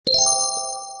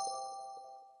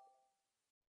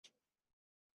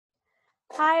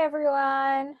Hi,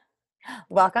 everyone.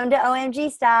 Welcome to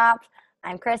OMG Stop.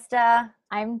 I'm Krista.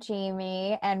 I'm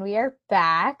Jamie, and we are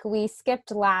back. We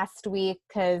skipped last week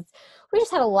because we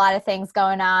just had a lot of things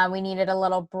going on. We needed a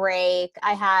little break.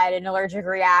 I had an allergic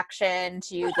reaction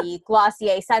to the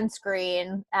Glossier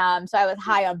sunscreen, so I was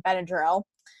high on Benadryl.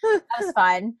 That was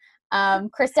fun.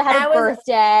 Krista had a I was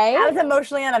birthday. I was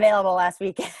emotionally unavailable last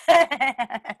week.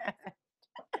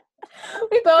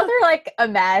 We both were like a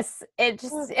mess. It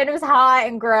was hot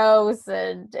and gross,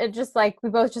 and it just like we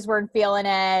both just weren't feeling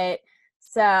it.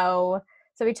 So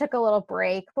we took a little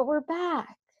break, but we're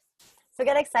back. So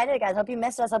get excited, guys. Hope you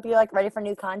missed us. Hope you're ready for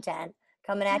new content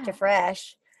coming at you Yeah,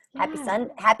 fresh. yeah.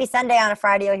 Happy Sunday on a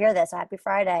Friday. You'll hear this. So happy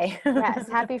Friday. Yes,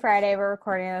 happy Friday. We're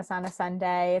recording this on a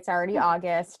Sunday. It's already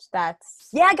August. That's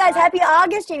Yeah, guys. Happy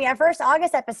August, Jamie. Our first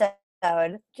August episode.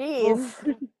 Jeez. oof.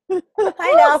 I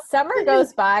Whew, know. summer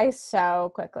goes by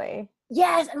so quickly.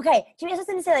 Yes. Okay. Jamie, I was just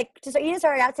going to say, you just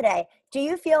started out today. Do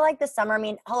you feel like the summer? I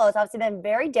mean, hello, it's obviously been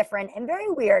very different and very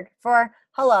weird for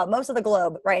most of the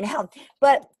globe right now.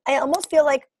 But I almost feel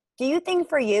like, do you think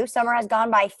for you, summer has gone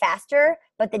by faster,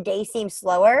 but the day seems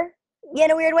slower? Yeah,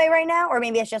 in a weird way right now, or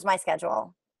maybe it's just my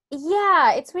schedule.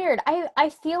 Yeah, it's weird. I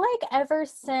feel like ever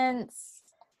since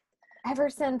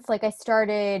like I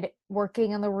started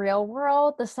working in the real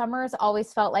world, the summers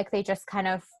always felt like they just kind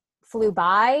of flew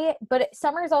by. But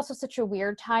summer is also such a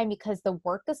weird time because the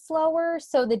work is slower,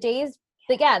 so the days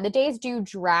do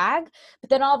drag, but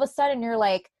then all of a sudden you're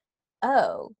like,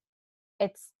 "Oh,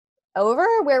 it's over."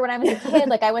 Where when I was a kid,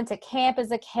 like I went to camp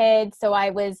as a kid, so I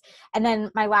was and then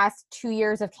my last 2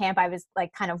 years of camp I was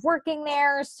like kind of working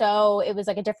there, so it was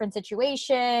like a different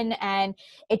situation and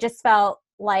it just felt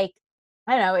like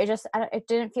I don't know, it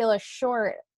didn't feel as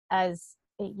short as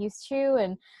it used to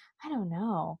and I don't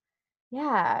know.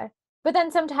 Yeah. But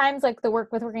then sometimes like the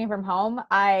work with working from home,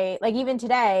 I like even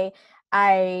today,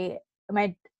 I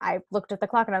my I looked at the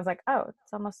clock and I was like, "Oh,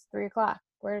 it's almost 3 o'clock.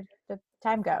 Where did the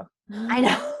time go?" I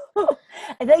know.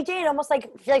 I feel like Jane, almost like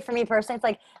I feel like for me personally, it's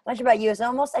like much about you. It's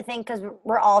almost I think because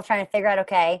we're all trying to figure out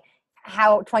okay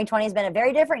how 2020 has been a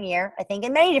very different year. I think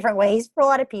in many different ways for a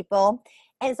lot of people,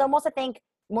 and it's almost I think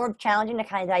more challenging to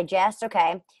kind of digest.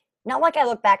 Okay, not like I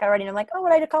look back already and I'm like, oh,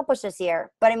 what I accomplished this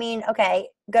year. But I mean, okay,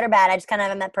 good or bad, I just kind of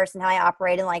am that person how I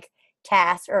operate in like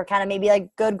tasks or kind of maybe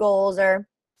like good goals or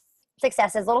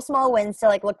successes, little small wins to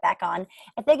like look back on.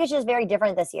 I think it's just very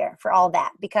different this year for all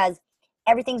that because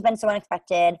everything's been so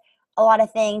unexpected. A lot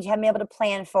of things you haven't been able to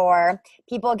plan for.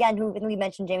 People again who we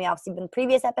mentioned Jamie obviously in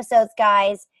previous episodes,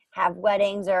 guys, have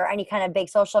weddings or any kind of big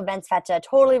social events had to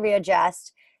totally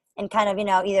readjust and kind of,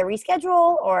 either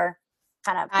reschedule or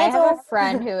kind of I have a cancel.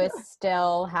 friend who is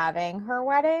still having her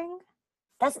wedding.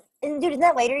 Dude, isn't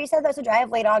that later? You said that, so I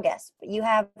have late August, but you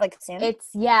have like soon.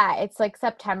 It's like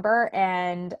September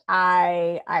and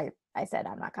I said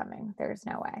I'm not coming. There's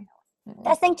no way. Mm-mm.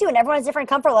 That's the thing too, and everyone has different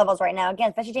comfort levels right now. Again,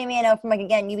 especially Jamie, I know from like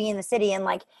again you being in the city and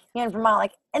like in Vermont,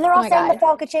 like, and they're Oh all my saying the God.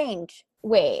 fall could change.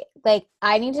 Wait, like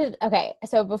I need to okay,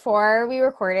 so before we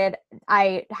recorded,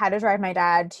 I had to drive my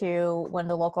dad to one of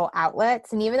the local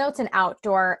outlets, and even though it's an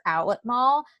outdoor outlet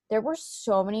mall, there were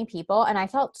so many people and I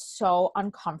felt so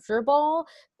uncomfortable.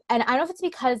 And I don't know if it's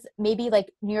because maybe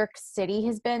like New York City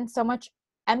has been so much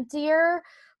emptier,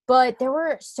 but there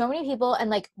were so many people and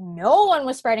like no one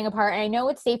was spreading apart. And I know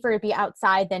it's safer to be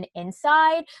outside than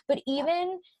inside, but Yep.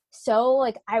 even so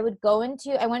like I went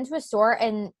to a store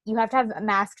and you have to have a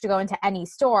mask to go into any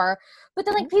store, but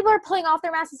then Mm-hmm. like people are pulling off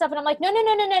their masks and stuff and I'm like no,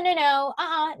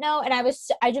 no, and I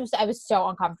was so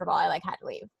uncomfortable. I like had to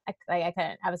leave. I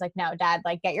couldn't. I was like, no, dad,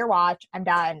 like get your watch, I'm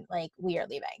done, like we are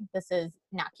leaving. This is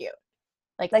not cute,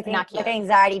 like not Like cute.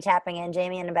 anxiety tapping in,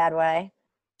 Jamie, in a bad way.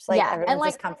 Just like Yeah, and everyone's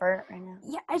like discomfort right now.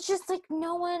 yeah, it's just like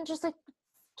no one just like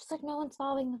no one's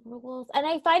following the rules. And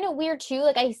I find it weird too,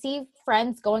 like I see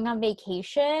friends going on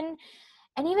vacation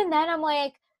and even then I'm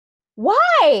like,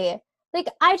 why? Like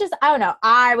I don't know.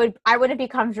 I wouldn't be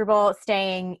comfortable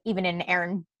staying even in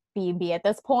an Airbnb at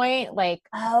this point. Oh, Like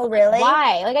really?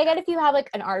 why? Like I get if you have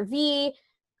like an RV.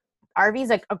 RV is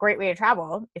like a great way to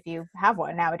travel if you have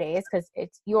one nowadays because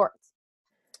it's yours.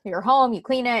 Your home, you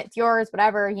clean it, it's yours,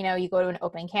 whatever. You go to an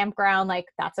open campground. Like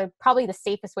that's probably the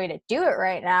safest way to do it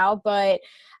right now. But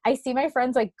I see my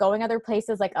friends like going other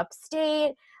places like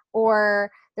upstate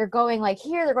or they're going like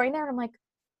here, they're going there, and I'm like,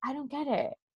 I don't get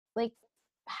it. Like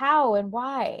how and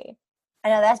why? I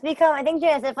know that's become. I think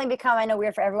it's definitely become. I know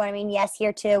weird for everyone. I mean, yes,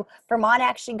 here too. Vermont,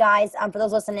 actually, guys. For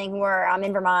those listening who are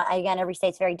in Vermont, again, every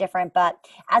state's very different. But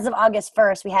as of August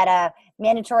 1st, we had a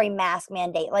mandatory mask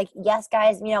mandate. Like, yes,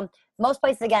 guys. Most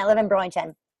places. Again, I live in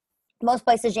Burlington. most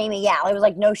places, Jamie, yeah, it was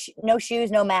like no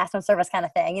shoes, no mask, no service kind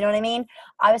of thing. You know what I mean?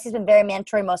 Obviously, it's been very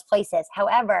mandatory in most places.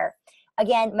 However,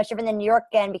 again, much different than New York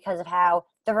again because of how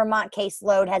the Vermont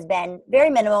caseload has been very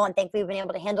minimal, and thankfully we've been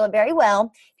able to handle it very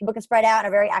well. People can spread out and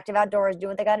are very active outdoors, doing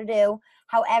what they got to do.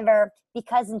 However,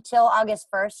 because until August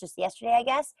 1st, just yesterday, I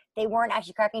guess, they weren't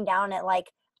actually cracking down at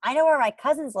like, I know where my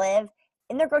cousins live.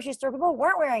 In their grocery store, people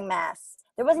weren't wearing masks.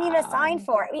 There wasn't even a sign Wow.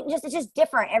 for it. I mean, it's just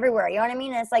different everywhere. You know what I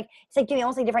mean? And it's like doing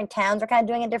almost like different towns are kind of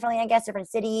doing it differently, I guess, different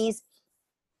cities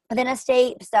within a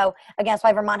state. So again, that's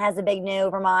why Vermont has a big new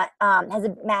Vermont has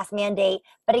a mask mandate.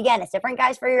 But again, it's different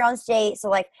guys for your own state. So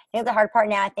like I think the hard part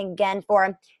now, I think again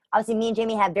for obviously me and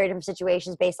Jamie have very different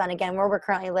situations based on again where we're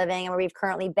currently living and where we've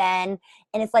currently been.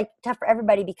 And it's like tough for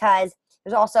everybody because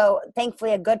there's also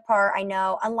thankfully a good part I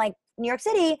know, unlike New York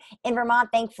City, in Vermont,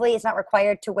 thankfully, it's not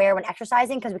required to wear when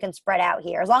exercising because we can spread out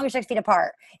here as long as 6 feet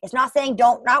apart. It's not saying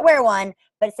don't not wear one,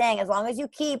 but it's saying as long as you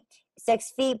keep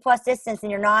 6 feet plus distance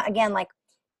and you're not, again, like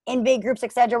in big groups,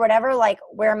 etc., whatever, like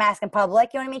wear a mask in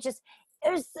public. You know what I mean? It's just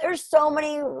there's so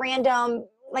many random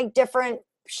like different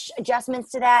adjustments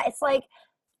to that. It's like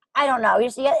I don't know.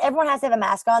 Everyone has to have a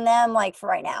mask on them, like for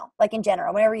right now, like in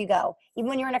general, whenever you go, even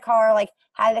when you're in a car, like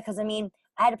have it. Because I mean,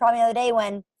 I had a problem the other day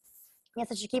when yes,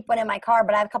 I should keep one in my car,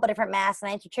 but I have a couple different masks and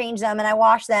I have to change them and I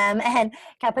wash them and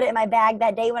kind of put it in my bag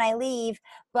that day when I leave.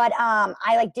 But I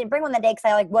like didn't bring one that day because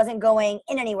I like wasn't going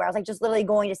in anywhere. I was like just literally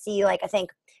going to see like I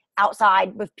think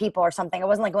outside with people or something. I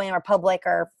wasn't like going in public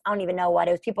or I don't even know what.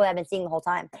 It was people that I've been seeing the whole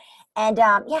time. And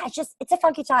yeah, it's a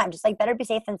funky time. Just like better be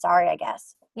safe than sorry, I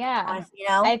guess. Yeah. Honestly, you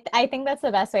know? I think that's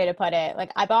the best way to put it.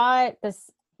 Like I bought this,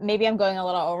 maybe I'm going a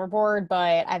little overboard,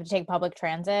 but I have to take public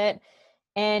transit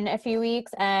in a few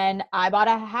weeks and I bought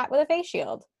a hat with a face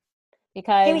shield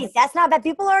because Jamie, that's not bad.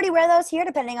 People already wear those here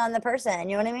depending on the person.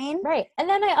 You know what I mean? right. And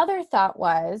then my other thought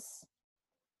was,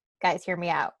 guys, hear me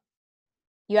out.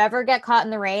 You ever get caught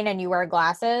in the rain and you wear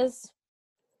glasses?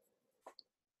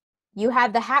 You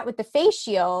have the hat with the face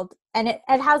shield and it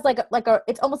has like a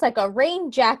it's almost like a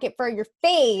rain jacket for your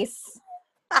face.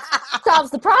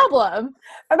 Solves the problem.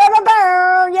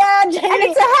 Yeah, Jamie. And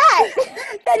it's a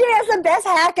hat. That Jamie, that's the best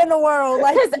hack in the world.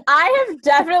 Like, Because I have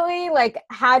definitely like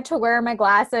had to wear my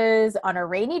glasses on a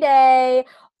rainy day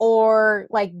or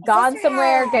like gone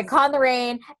somewhere, get caught in the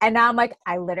rain, and now I'm like,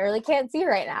 I literally can't see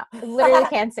right now. I literally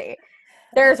can't see.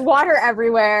 There's water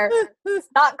everywhere. It's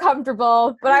not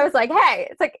comfortable. But I was like, hey,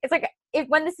 it's like if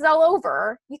when this is all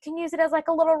over, you can use it as like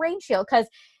a little rain shield. Because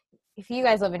if you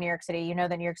guys live in New York City, you know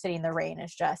that New York City in the rain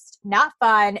is just not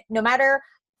fun. No matter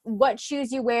what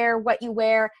shoes you wear, what you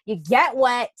wear, you get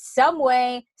wet some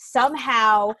way,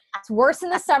 somehow. It's worse in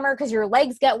the summer because your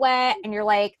legs get wet and you're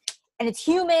like, and it's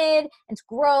humid, it's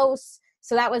gross.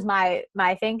 So that was my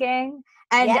thinking.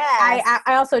 And yes.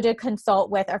 I also did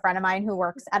consult with a friend of mine who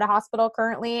works at a hospital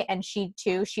currently. And she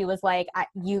was like,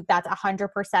 that's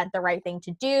 100% the right thing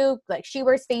to do. Like she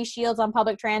wears face shields on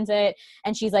public transit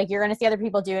and she's like, you're going to see other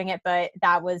people doing it, but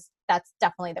that's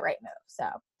definitely the right move. So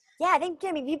Yeah, I think,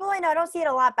 Jimmy, people I know, I don't see it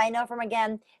a lot, but I know from,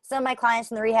 again, some of my clients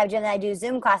from the rehab gym that I do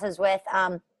Zoom classes with,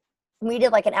 we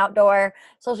did like an outdoor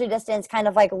social distance kind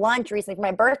of like lunch recently for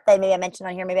my birthday. Maybe I mentioned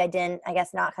on here, maybe I didn't. I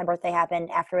guess not. My birthday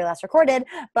happened after we last recorded,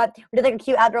 but we did like a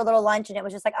cute outdoor little lunch and it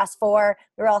was just like us four.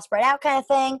 We were all spread out kind of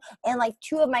thing. And like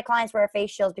two of my clients wear face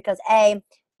shields because A,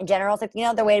 in general, it's like, you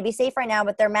know, their way to be safe right now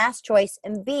with their mask choice.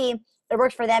 And B, it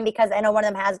works for them because I know one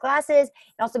of them has glasses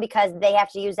and also because they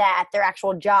have to use that at their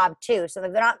actual job too. So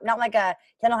they're not like a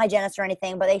dental hygienist or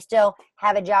anything, but they still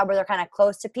have a job where they're kind of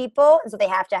close to people. And so they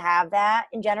have to have that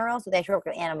in general. So they have to work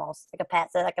with animals, like a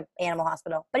pet, so like an animal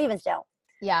hospital, but even still.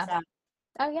 yeah. So.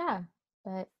 Oh yeah.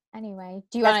 But anyway,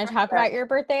 do you want to talk about your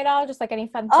birthday at all? Just like any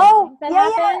fun things that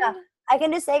happened? Yeah. I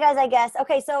can just say, guys, I guess.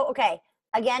 Okay.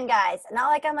 Again, guys, not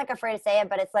like I'm like afraid to say it,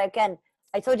 but it's like, again,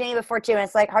 I told Jenny before too, and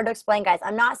it's like hard to explain, guys.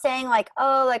 I'm not saying like,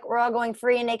 oh, like we're all going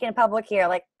free and naked in public here.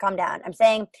 Like, calm down. I'm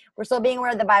saying we're still being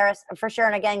aware of the virus for sure.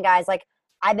 And again, guys, like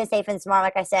I've been safe and smart,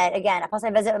 like I said. Again, plus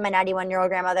I visit with my 91-year-old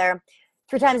grandmother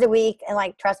 3 times a week, and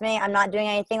like trust me, I'm not doing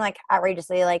anything like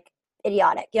outrageously like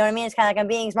idiotic. You know what I mean? It's kind of like I'm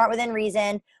being smart within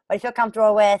reason, what I feel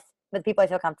comfortable with people I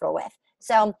feel comfortable with.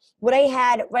 So what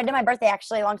I did my birthday,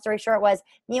 actually, long story short, was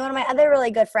me and one of my other really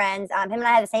good friends, him and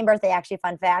I had the same birthday, actually,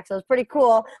 fun fact. So it was pretty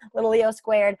cool, little Leo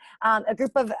squared. A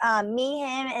group of me,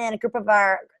 him, and then a group of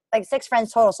our, like 6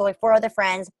 friends total, so like 4 other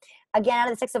friends. Again, out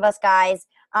of the 6 of us guys,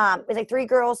 it was like 3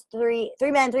 girls, 3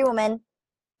 men, 3 women.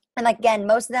 And like, again,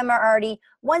 most of them are already,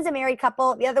 one's a married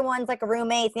couple, the other one's like a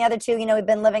roommate, and the other 2, you know, we've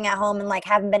been living at home and like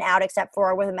haven't been out except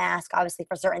for with a mask, obviously,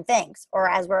 for certain things, or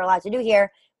as we're allowed to do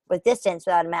here, with distance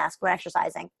without a mask when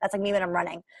exercising. That's like me when I'm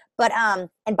running, but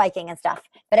and biking and stuff.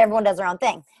 But everyone does their own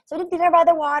thing. So we did dinner by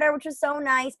the water, which was so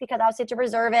nice because obviously to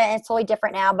preserve it, and it's totally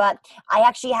different now. But I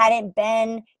actually hadn't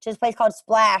been to this place called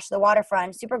Splash, the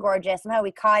waterfront, super gorgeous. Somehow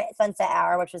we caught sunset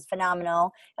hour, which was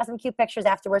phenomenal. Got some cute pictures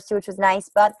afterwards too, which was nice.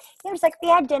 But just like we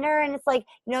had dinner, and it's like,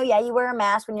 yeah, you wear a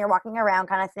mask when you're walking around,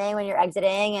 kind of thing, when you're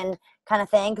exiting and kind of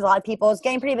thing, because a lot of people, it's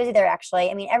getting pretty busy there actually.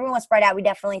 I mean, everyone was spread out. We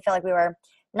definitely felt like we were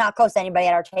not close to anybody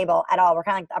at our table at all. We're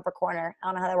kind of like the upper corner. I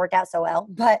don't know how that worked out so well,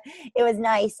 but it was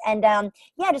nice. And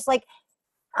just like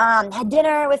had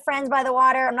dinner with friends by the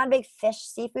water. I'm not a big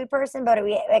seafood person, but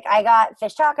I got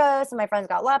fish tacos and my friends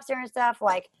got lobster and stuff.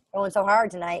 Like, going so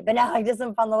hard tonight, but no, like just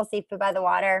some fun little seafood by the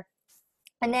water.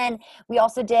 And then we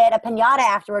also did a piñata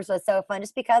afterwards. So it was so fun,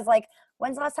 just because like,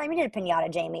 when's the last time you did a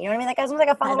piñata, Jamie? You know what I mean? Like, it was like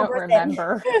a fun little birthday.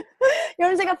 Remember. It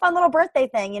was like a fun little birthday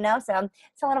thing, So I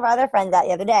saw one of our other friends that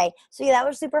the other day. So yeah, that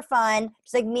was super fun.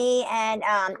 Just like me and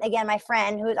again, my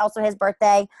friend, who was also his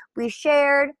birthday, we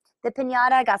shared the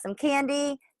piñata, got some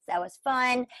candy. So that was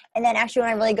fun. And then actually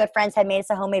one of my really good friends had made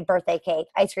us a homemade birthday cake,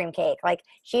 ice cream cake. Like,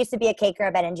 she used to be a caker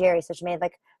at Ben & Jerry's, so she made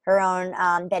like her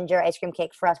own Ben & Jerry ice cream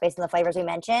cake for us based on the flavors we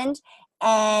mentioned.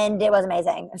 And it was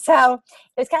amazing. So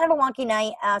it was kind of a wonky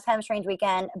night. It was kind of a strange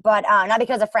weekend, but not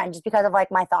because of friends, just because of like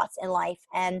my thoughts in life.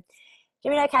 And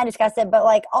Jimmy and I kind of discussed it, but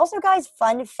like, also guys,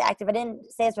 fun fact, if I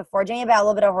didn't say this before, Jimmy, about a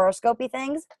little bit of horoscopy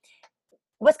things.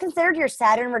 What's considered your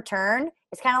Saturn return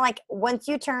is kind of like once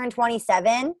you turn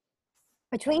 27,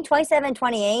 between 27 and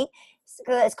 28,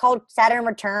 it's called Saturn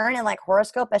return and like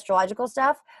horoscope, astrological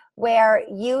stuff, where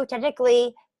you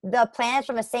technically, the planets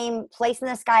from the same place in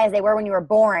the sky as they were when you were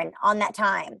born on that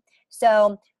time.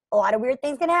 So a lot of weird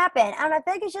things can happen. I don't know, I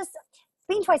feel like it's just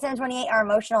between 27 and 28 are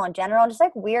emotional in general, just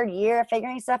like weird year,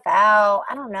 figuring stuff out.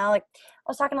 I don't know. Like, I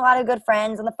was talking to a lot of good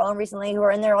friends on the phone recently who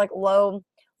are in their like low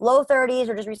 30s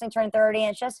or just recently turned 30.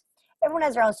 And it's just, everyone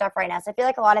has their own stuff right now. So I feel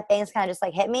like a lot of things kind of just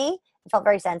like hit me. I felt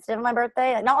very sensitive on my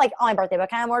birthday. Like, not like on my birthday, but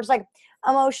kind of more just like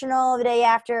emotional the day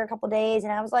after, a couple of days.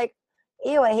 And I was like,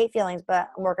 ew, I hate feelings, but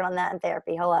I'm working on that in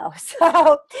therapy. Hello.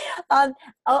 So all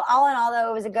in all,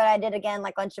 though, it was a good, I did again,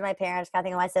 like lunch with my parents, kind of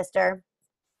thing with my sister,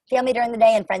 family during the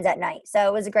day, and friends at night. So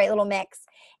it was a great little mix.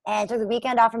 And took the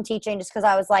weekend off from teaching just because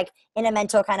I was like in a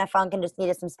mental kind of funk and just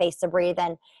needed some space to breathe,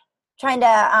 and trying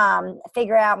to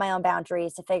figure out my own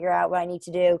boundaries, to figure out what I need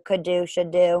to do, could do,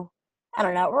 should do. I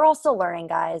don't know. We're all still learning,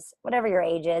 guys, whatever your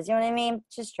age is. You know what I mean?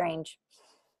 It's just strange.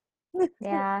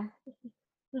 Yeah.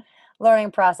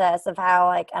 Learning process of how,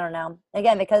 like, I don't know.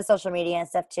 Again, because of social media and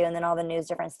stuff too, and then all the news,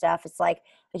 different stuff. It's like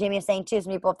Jamie was saying too,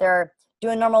 some people, if they're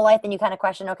doing normal life, then you kind of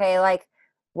question, okay, like,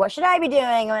 what should I be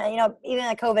doing? Even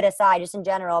like COVID aside, just in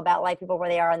general about like people where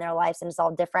they are in their lives, and it's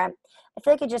all different. I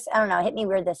feel like it just, I don't know, hit me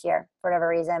weird this year for whatever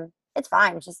reason. It's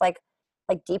fine. It's just like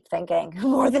deep thinking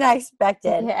more than I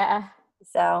expected. Yeah.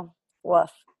 So,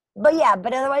 woof. But yeah,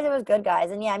 but otherwise it was good,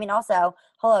 guys. And yeah, I mean, also,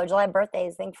 hello, July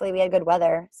birthdays. Thankfully we had good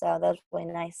weather. So that was really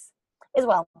nice as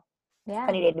well. Yeah.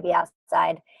 Funny day to be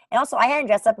outside. And also, I hadn't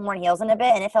dressed up and worn heels in a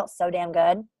bit, and it felt so damn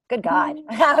good. Good God.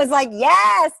 I was like,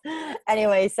 yes.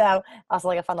 Anyway, so also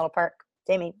like a fun little perk,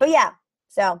 Jamie. But yeah,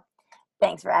 so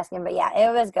thanks for asking. But yeah,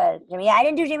 it was good, Jimmy. Yeah, I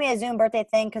didn't do Jimmy a Zoom birthday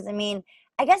thing because I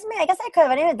guess I could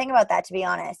have. I didn't even think about that, to be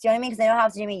honest. You know what I mean? Because I know how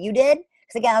Jimmy you did.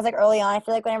 Because again, I was like early on. I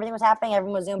feel like when everything was happening,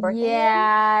 everyone was Zoom birthday.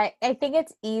 Yeah, I think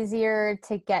it's easier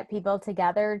to get people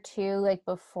together too, like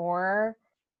before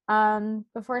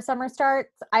summer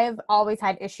starts. I've always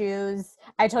had issues.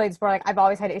 I told you this before, like I've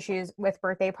always had issues with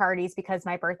birthday parties because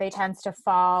my birthday tends to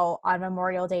fall on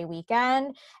Memorial Day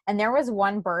weekend. And there was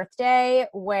one birthday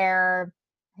where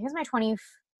I think it was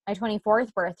my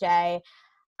 24th birthday.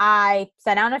 I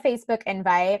sent out a Facebook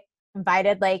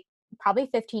invited like probably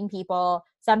 15 people.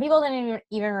 Some people didn't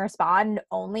even respond,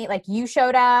 only like you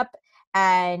showed up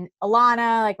and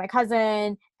Alana, like my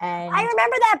cousin, and I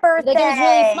remember that birthday. like it was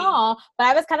really small, but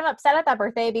I was kind of upset at that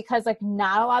birthday because like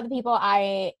not a lot of the people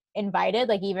I invited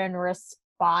like even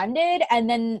responded. And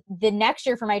then the next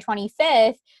year for my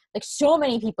 25th, like so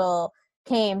many people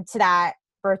came to that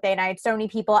birthday and I had so many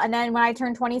people. And then when I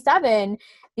turned 27,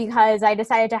 because I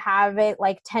decided to have it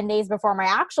like 10 days before my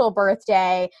actual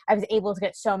birthday, I was able to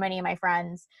get so many of my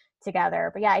friends together.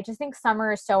 But yeah, I just think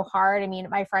summer is so hard. I mean,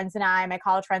 my friends and I, my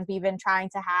college friends, we've been trying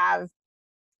to have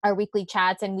our weekly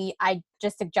chats, and I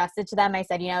just suggested to them, I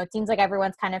said, it seems like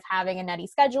everyone's kind of having a nutty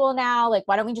schedule now. Like,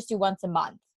 why don't we just do once a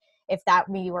month? if that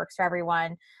maybe works for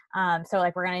everyone. So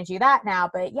like we're going to do that now.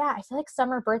 But yeah, I feel like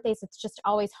summer birthdays, it's just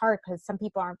always hard because some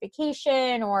people are on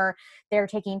vacation or they're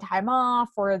taking time off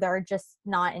or they're just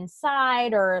not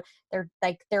inside or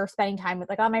they're spending time with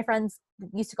like all my friends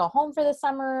used to go home for the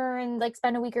summer and like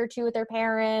spend a week or two with their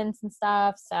parents and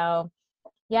stuff. So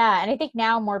yeah, and I think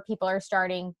now more people are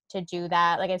starting to do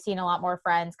that. Like I've seen a lot more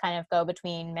friends kind of go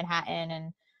between Manhattan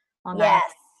and Long Island,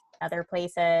 Yes. other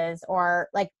places, or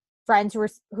like friends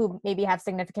who maybe have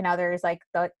significant others, like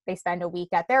they spend a week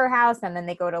at their house and then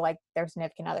they go to like their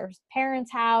significant other's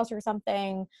parents' house or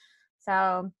something.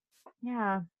 So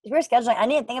yeah. If we're scheduling, I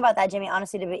didn't think about that, Jimmy,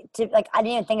 honestly, I didn't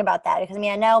even think about that because I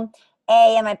mean, I know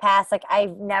in my past, like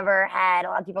I've never had a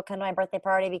lot of people come to my birthday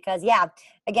party because yeah,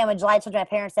 again, when July told my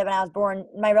parents said when I was born,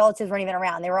 my relatives weren't even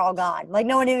around. They were all gone. Like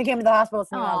no one even came to the hospital to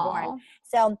see me when I was born. Oh,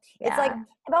 So it's like, yeah.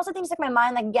 it also things like my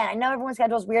mind, like again, I know everyone's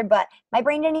schedule is weird, but my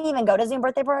brain didn't even go to Zoom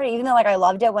birthday party, even though like I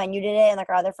loved it when you did it and like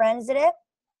our other friends did it.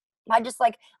 I just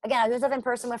like, again, I was doing stuff in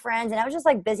person with friends and I was just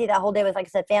like busy that whole day with, like I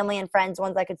said, family and friends,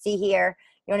 ones I could see here,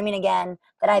 you know what I mean? Again,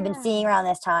 that I've been Yeah. seeing around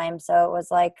this time. So it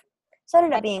was like, so it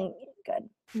ended up being good.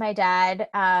 My dad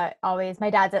my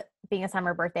dad's being a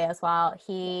summer birthday as well.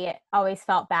 He always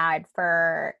felt bad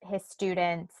for his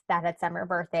students that had summer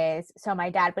birthdays. So my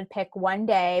dad would pick one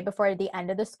day before the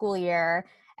end of the school year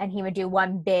and he would do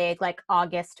one big like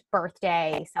August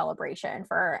birthday celebration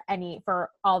for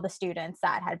all the students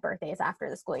that had birthdays after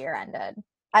the school year ended.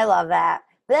 I love that.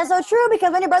 But that's so true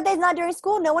because when your birthday's not during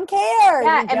school, no one cares.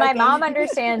 Yeah, I'm and my joking. mom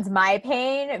understands my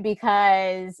pain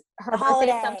because her The birthday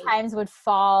holiday. sometimes would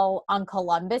fall on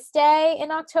Columbus Day in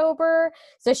October.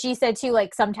 So she said too,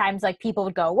 like sometimes like people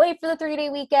would go away for the 3-day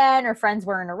weekend or friends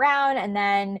weren't around. And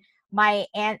then my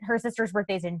aunt, her sister's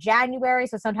birthday's in January.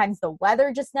 So sometimes the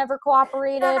weather just never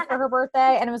cooperated for her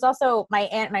birthday. And it was also my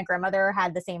aunt and my grandmother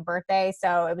had the same birthday.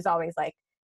 So it was always like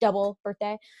double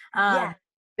birthday. Yeah.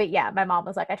 But yeah, my mom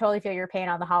was like, I totally feel your pain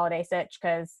on the holiday sitch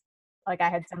because like I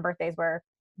had some birthdays where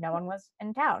no one was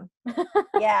in town.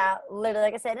 Yeah, literally,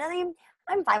 like I said, I'm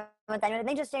fine with that. I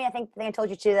think just, I think the thing I told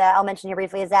you too that I'll mention here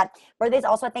briefly is that birthdays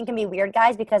also I think can be weird,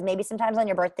 guys, because maybe sometimes on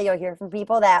your birthday you'll hear from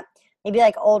people that maybe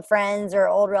like old friends or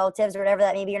old relatives or whatever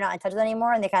that maybe you're not in touch with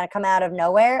anymore, and they kind of come out of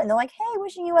nowhere and they're like, "Hey,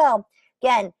 wishing you well."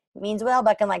 Again, means well,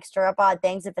 but can like stir up odd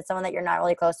things if it's someone that you're not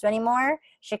really close to anymore.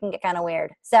 Shit can get kind of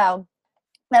weird. So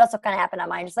that also kind of happened on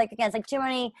mine. Just like again, it's like too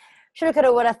many shoulda,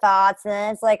 coulda, woulda thoughts, and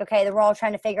then it's like, okay, then we're all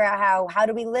trying to figure out how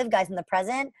do we live, guys, in the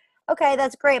present. Okay,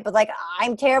 that's great, but like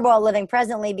I'm terrible at living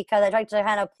presently because I try to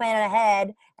kind of plan it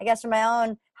ahead. I guess for my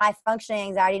own high functioning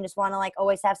anxiety, and just want to like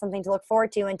always have something to look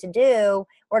forward to and to do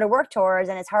or to work towards,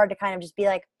 and it's hard to kind of just be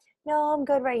like, no, I'm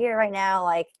good right here, right now.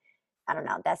 Like I don't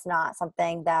know, that's not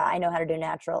something that I know how to do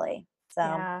naturally. So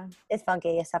Yeah. it's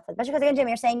funky and stuff. Especially because again,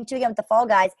 Jamie, you're saying too again with the fall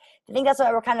guys. I think that's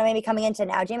what we're kind of maybe coming into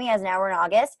now. Jamie has an hour in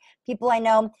August. People I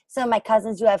know, some of my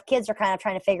cousins who have kids are kind of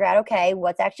trying to figure out, okay,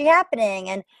 what's actually happening.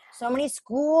 And so many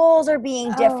schools are being Oh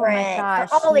my different for gosh.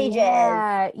 all ages.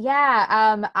 Yeah.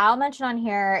 Yeah. I'll mention on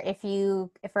here if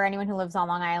for anyone who lives on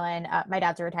Long Island, my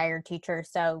dad's a retired teacher,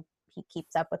 so he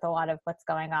keeps up with a lot of what's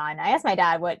going on. I asked my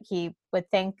dad what he would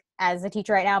think as a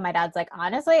teacher right now. My dad's like,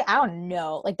 honestly, I don't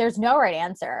know. Like there's no right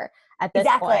answer at this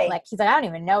point. Exactly. Like he's like, I don't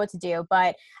even know what to do.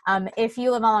 But if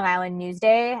you live on Long Island,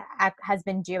 Newsday has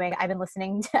been doing. I've been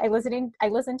listening to. I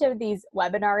listen to these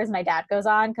webinars my dad goes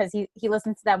on because he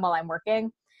listens to them while I'm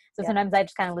working. So Yeah. sometimes I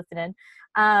just kind of listen in.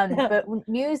 But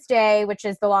Newsday, which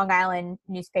is the Long Island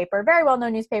newspaper, very well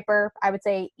known newspaper, I would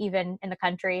say even in the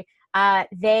country,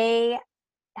 they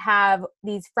have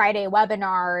these Friday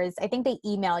webinars. I think they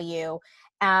email you,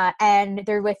 and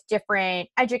they're with different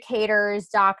educators,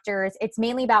 doctors. It's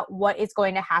mainly about what is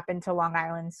going to happen to Long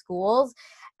Island schools.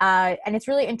 And it's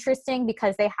really interesting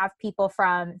because they have people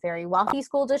from very wealthy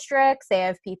school districts. They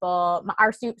have people,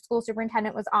 our school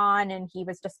superintendent was on and he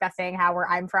was discussing how where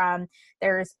I'm from,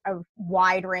 there's a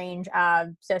wide range of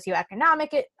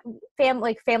socioeconomic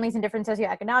families in different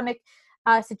socioeconomic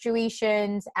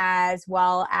situations, as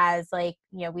well as like,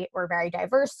 we're very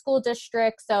diverse school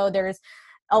districts. So there's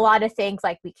a lot of things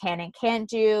like we can and can't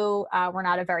do. We're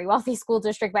not a very wealthy school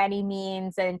district by any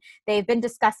means. And they've been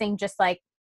discussing just like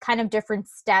kind of different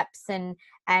steps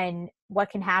and what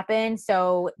can happen.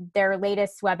 So their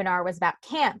latest webinar was about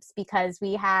camps because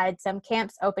we had some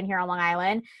camps open here on Long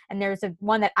Island. And there's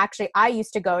one that actually I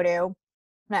used to go to.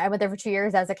 I went there for 2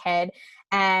 years as a kid,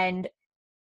 and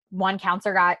one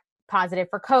counselor got positive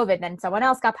for COVID, then someone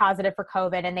else got positive for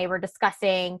COVID, and they were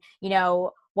discussing,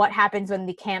 what happens when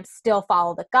the camps still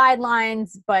follow the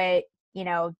guidelines, but,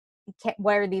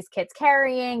 what are these kids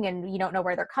carrying, and you don't know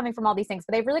where they're coming from, all these things.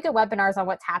 But they have really good webinars on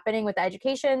what's happening with the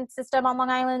education system on Long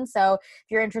Island. So if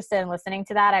you're interested in listening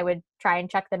to that, I would try and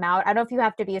check them out. I don't know if you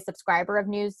have to be a subscriber of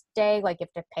Newsday, like you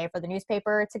have to pay for the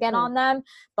newspaper to get on them,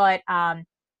 but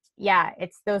yeah,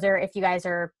 those are, if you guys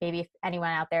are, maybe if anyone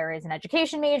out there is an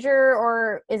education major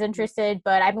or is interested,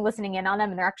 but I've been listening in on them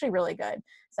and they're actually really good.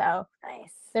 So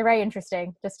Nice. they're very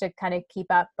interesting just to kind of keep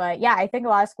up. But yeah, I think a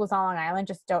lot of schools on Long Island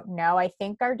just don't know. I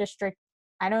think our district,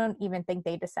 I don't even think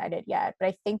they decided yet, but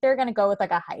I think they're going to go with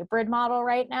like a hybrid model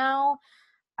right now.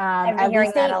 I've been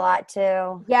hearing that a lot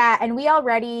too. Yeah. And we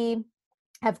already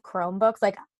have Chromebooks.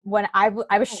 Like when I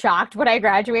was shocked when I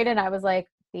graduated, and I was like,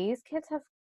 these kids have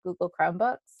Google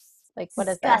Chromebooks. Like, what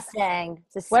is this? Disgusting.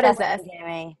 What is this?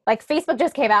 Jamie. Like, Facebook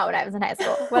just came out when I was in high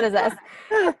school. What is this?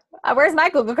 Where's my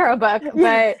Google Chromebook?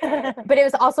 But it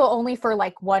was also only for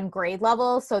like one grade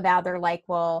level. So now they're like,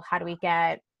 well, how do we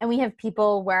get? And we have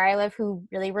people where I live who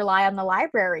really rely on the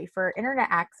library for internet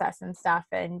access and stuff,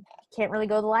 and can't really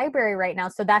go to the library right now.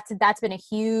 So that's been a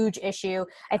huge issue,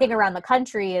 I think, around the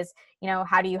country is,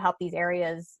 how do you help these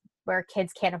areas where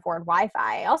kids can't afford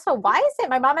Wi-Fi? Also, why is it?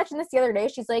 My mom mentioned this the other day.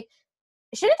 She's like,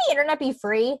 shouldn't the internet be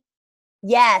free?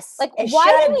 Yes. Like,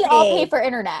 why do we all pay for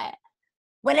internet?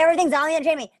 When everything's on the internet,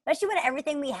 Jamie, especially when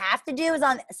everything we have to do is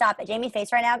on, stop it. Jamie's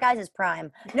face right now, guys, is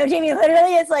prime. No, Jamie,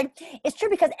 literally, it's true,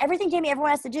 because everything, Jamie,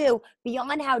 everyone has to do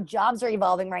beyond how jobs are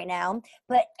evolving right now,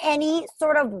 but any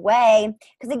sort of way,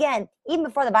 because again, even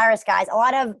before the virus, guys, a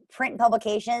lot of print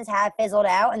publications have fizzled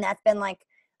out, and that's been like,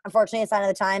 unfortunately, a sign of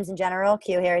the times in general.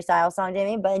 Cue Harry Styles song,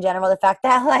 Jamie, but in general, the fact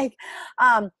that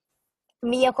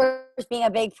me, of course, being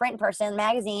a big print person,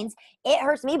 magazines, it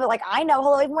hurts me. But like, I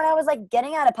know, even when I was like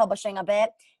getting out of publishing a bit,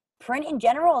 print in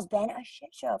general has been a shit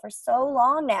show for so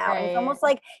long now. Right. It's almost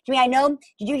like, Jimmy, I know,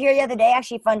 did you hear the other day,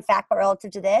 actually, fun fact, but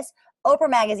relative to this, Oprah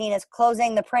magazine is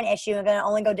closing the print issue and going to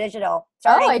only go digital.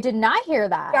 I did not hear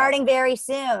that. Starting very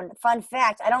soon. Fun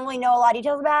fact. I don't really know a lot of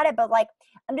details about it, but like,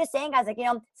 I'm just saying, guys, like,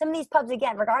 some of these pubs,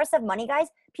 again, regardless of money, guys,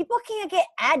 people can't get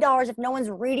ad dollars if no one's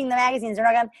reading the magazines.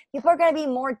 People are going to be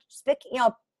more,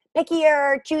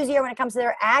 pickier, choosier when it comes to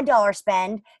their ad dollar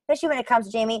spend, especially when it comes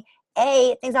to, Jamie,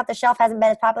 A, things off the shelf hasn't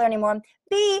been as popular anymore.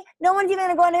 B, no one's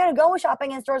even going to go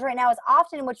shopping in stores right now as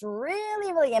often, which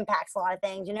really, really impacts a lot of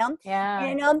things, Yeah.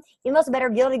 And, you must better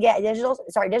be able to get digital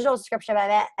subscription.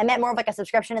 I meant more of like a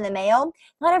subscription in the mail.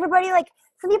 Not everybody, like,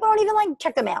 some people don't even like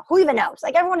check the mail. Who even knows?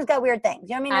 Like, everyone's got weird things.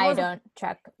 You know what I mean? I don't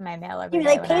check my mail every day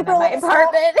like, when I'm in my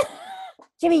apartment.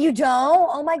 Jimmy, you don't?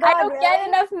 Oh my God. I don't get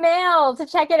enough mail to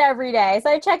check it every day. So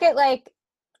I check it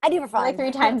I do for fun. Like 3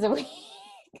 times a week.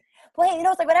 Well, hey,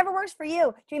 it's like whatever works for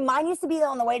you. Jimmy, mine used to be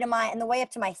on the way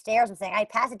up to my stairs and saying I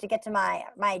pass it to get to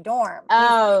my dorm.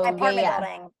 Oh, my apartment yeah.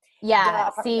 building. Yeah.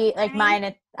 See, like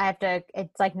mine, I have to,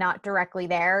 it's like not directly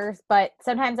there, but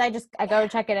sometimes I go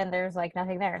check it and there's like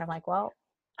nothing there. And I'm like, well,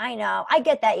 I know. I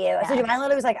get that, you. Yeah. So mine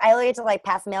literally was like, I literally had to like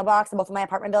pass the mailbox in both of my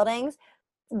apartment buildings.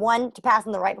 One to pass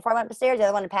on the right before I went upstairs, the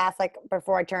other one to pass like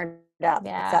before I turned up.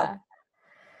 Yeah. So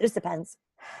it just depends.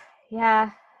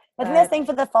 Yeah. But the best thing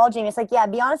for the fall, Jamie, it's like, yeah,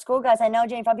 be honest, school, guys. I know,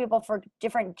 Jamie, for people for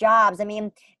different jobs. I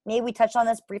mean, maybe we touched on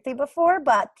this briefly before,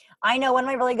 but I know one of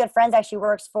my really good friends actually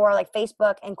works for like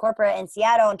Facebook and corporate in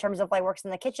Seattle in terms of like works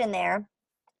in the kitchen there,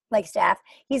 like staff.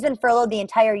 He's been furloughed the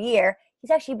entire year.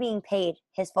 He's actually being paid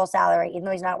his full salary, even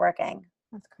though he's not working.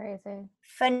 That's crazy.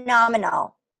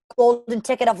 Phenomenal. Golden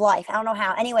ticket of life. I don't know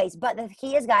how. Anyways, but the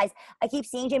key is, guys, I keep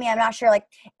seeing, Jamie, I'm not sure, like,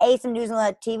 some news on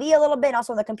the TV a little bit, and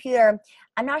also on the computer.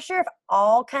 I'm not sure if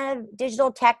all kind of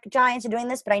digital tech giants are doing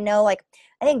this, but I know, like,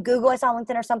 I think Google, I saw on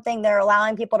LinkedIn or something, they're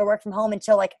allowing people to work from home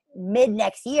until, like, mid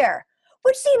next year,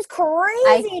 which seems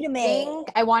crazy to me.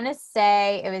 I want to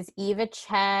say it was Eva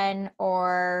Chen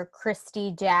or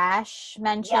Christy Dash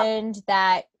mentioned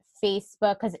that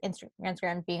Facebook, because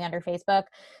Instagram being under Facebook,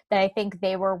 that I think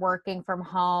they were working from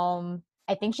home.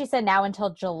 I think she said now until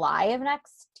July of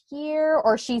next year,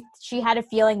 or she had a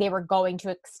feeling they were going to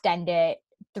extend it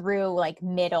through like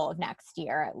middle of next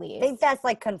year at least. I think that's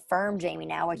like confirmed, Jamie,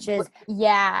 now, which is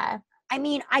I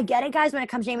mean, I get it, guys, when it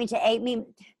comes, Jamie,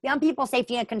 beyond people's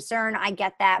safety and concern, I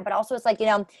get that. But also it's like,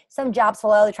 some jobs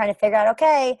they're trying to figure out,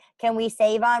 okay, can we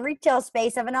save on retail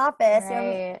space of an office?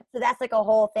 Right. So that's like a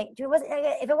whole thing.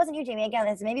 If it wasn't you, Jamie,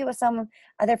 again, maybe it was some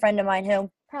other friend of mine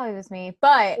who. Probably was me.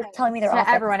 But telling me they're to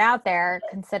everyone out there,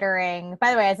 considering,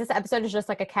 by the way, as this episode is just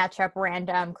like a catch up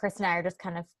random, Chris and I are just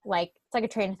kind of like, it's like a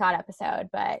train of thought episode,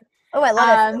 but. Oh, I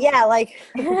love it. Yeah, like.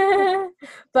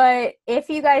 But if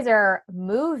you guys are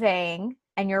moving,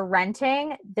 and you're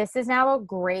renting, this is now a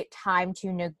great time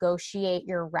to negotiate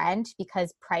your rent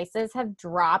because prices have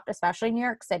dropped, especially in New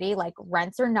York City. Like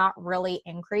rents are not really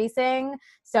increasing.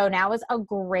 So now is a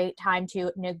great time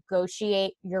to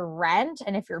negotiate your rent.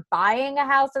 And if you're buying a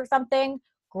house or something,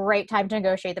 great time to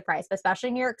negotiate the price, especially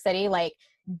in New York City. Like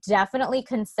definitely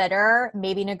consider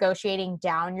maybe negotiating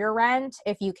down your rent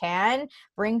if you can.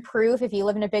 Bring proof if you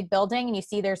live in a big building and you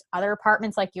see there's other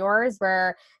apartments like yours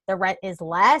where the rent is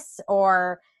less,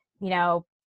 or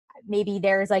maybe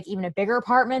there's like even a bigger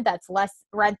apartment that's less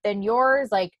rent than yours.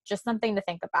 Like just something to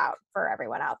think about for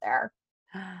everyone out there.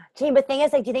 Jamie, but the thing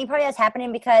is, like, do you think part of that's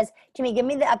happening because, Jimmy, give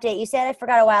me the update. You said, I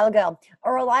forgot a while ago.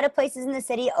 Are a lot of places in the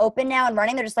city open now and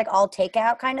running? They're just like all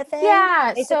takeout kind of thing,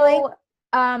 Yeah, basically? so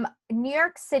New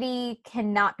York City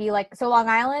cannot be like, so Long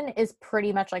Island is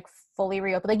pretty much like fully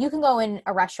reopened. Like you can go in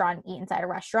a restaurant, eat inside a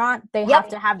restaurant. They have Yep.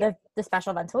 to have the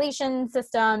special ventilation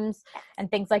systems and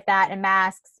things like that and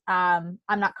masks. I'm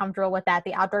not comfortable with that.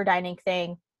 The outdoor dining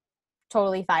thing,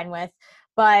 totally fine with.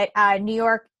 But New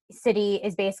York City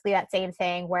is basically that same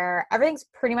thing where everything's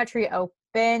pretty much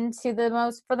reopened for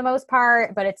the most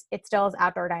part, but it still is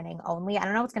outdoor dining only. I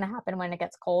don't know what's going to happen when it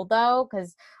gets cold though,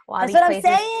 because a lot of That's these what I'm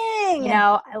places, saying.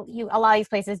 a lot of these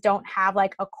places don't have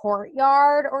like a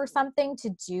courtyard or something to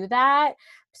do that.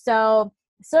 So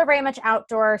still very much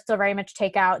outdoor, still very much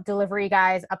takeout, delivery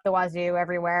guys up the wazoo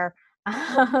everywhere.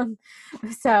 Um,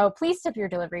 so please tip your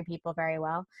delivery people very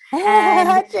well.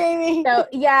 And Jamie. so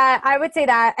yeah, I would say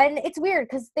that. And it's weird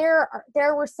because there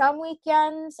were some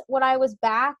weekends when I was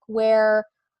back where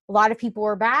a lot of people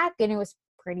were back and it was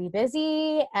pretty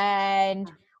busy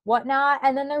and whatnot.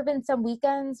 And then there have been some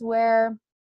weekends where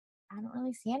I don't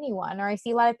really see anyone or I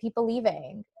see a lot of people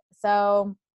leaving.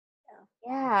 So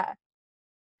yeah,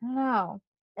 I don't know.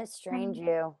 It's strange,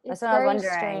 you. That's It's what I was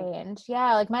very wondering. strange.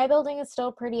 Yeah, like my building is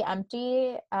still pretty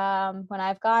empty. When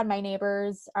I've gone, my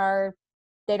neighbors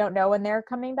they don't know when they're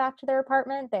coming back to their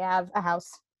apartment. They have a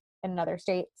house in another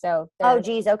state, so Oh,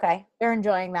 geez. Okay. they're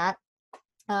enjoying that.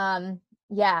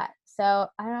 Yeah. So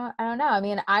I don't know. I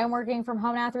mean, I'm working from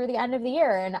home now through the end of the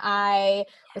year, and I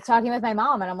was talking with my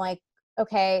mom, and I'm like,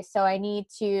 okay, so I need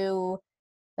to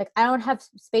like I don't have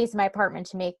space in my apartment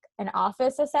to make an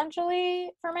office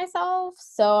essentially for myself.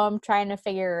 So I'm trying to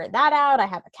figure that out. I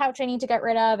have a couch I need to get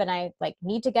rid of and I like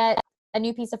need to get a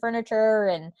new piece of furniture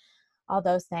and all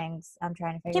those things I'm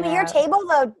trying to figure Jimmy, your out. table,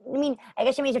 though, I mean, I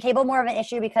guess you mean your table more of an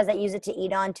issue because they use it to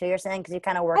eat on, too, you're saying, because you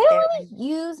kind of I work there. don't really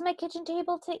use my kitchen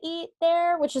table to eat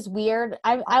there, which is weird.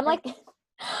 I'm Okay. like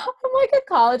I'm like a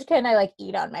college kid and I like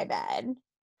eat on my bed.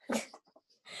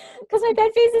 Because my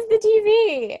bed faces the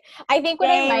TV. I think what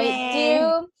I might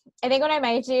Jamie. do, I think what I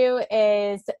might do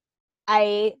is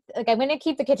I'm gonna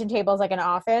keep the kitchen table as like an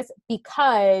office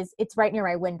because it's right near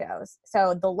my windows.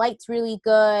 So the light's really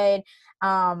good.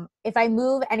 If I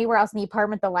move anywhere else in the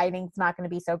apartment, the lighting's not gonna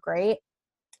be so great.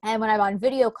 And when I'm on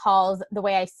video calls, the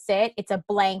way I sit, it's a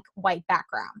blank white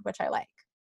background, which I like.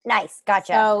 Nice.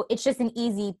 Gotcha. So it's just an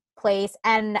easy place.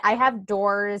 And I have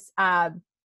doors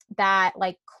that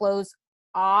like close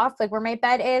off like where my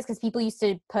bed is because people used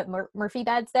to put Murphy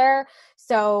beds there.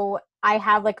 So I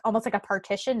have like almost like a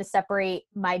partition to separate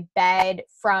my bed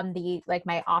from the like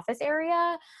my office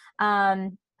area.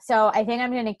 So I think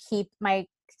I'm going to keep my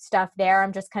stuff there.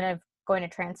 I'm just kind of going to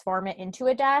transform it into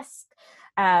a desk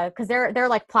because they're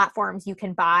like platforms you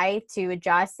can buy to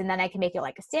adjust, and then I can make it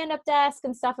like a stand-up desk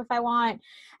and stuff if I want.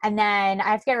 And then I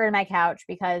have to get rid of my couch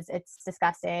because it's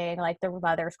disgusting. Like the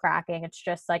leather's cracking. It's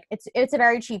just like it's a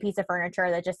very cheap piece of furniture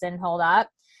that just didn't hold up.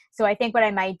 So I think what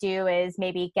I might do is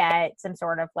maybe get some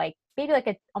sort of like maybe like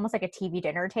a almost like a TV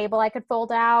dinner table I could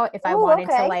fold out if I Ooh, wanted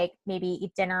to okay. like maybe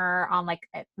eat dinner on like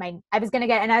I was gonna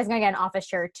get an office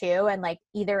chair too, and like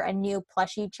either a new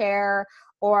plushy chair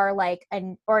or like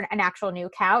an actual new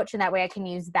couch, and that way I can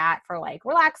use that for like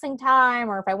relaxing time,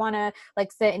 or if I want to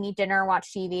like sit and eat dinner,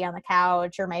 watch TV on the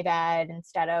couch or my bed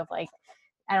instead of like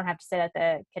I don't have to sit at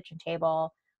the kitchen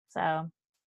table. So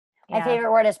My yeah,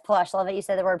 favorite word is plush. Love that you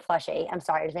said the word plushy. I'm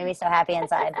sorry. It just made me so happy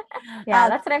inside. yeah,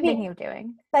 that's what I I'm mean, thinking of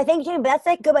doing. but I think, Jamie, but that's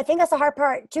like good. But I think that's the hard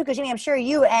part too, because Jamie, I'm sure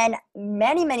you and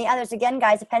many, many others, again,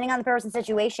 guys, depending on the person's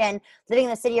situation, living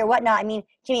in the city or whatnot. I mean,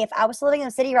 Jamie, if I was living in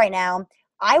the city right now,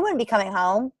 I wouldn't be coming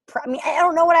home. I mean, I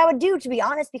don't know what I would do, to be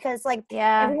honest, because like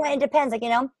Yeah, everyone, it depends. Like,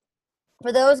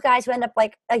 for those guys who end up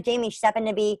like Jamie, she happens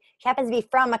to be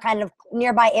from a kind of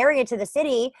nearby area to the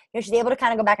city. She's able to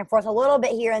kind of go back and forth a little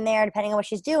bit here and there, depending on what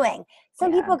she's doing.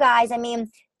 Some yeah, people, guys, I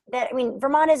mean,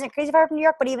 Vermont isn't crazy far from New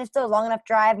York, but even still, long enough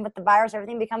drive, and with the virus,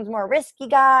 everything becomes more risky,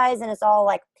 guys, and it's all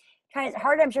like kind of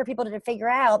hard, I'm sure, people to figure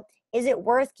out, is it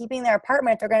worth keeping their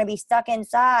apartment if they're going to be stuck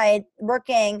inside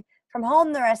working from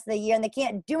home the rest of the year and they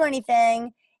can't do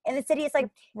anything in the city. It's like,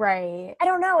 Right. I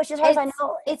don't know. It's just hard. I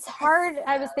know It's hard.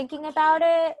 I was thinking about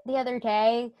it the other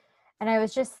day, and I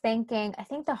was just thinking, I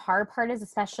think the hard part is,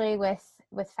 especially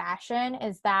with fashion,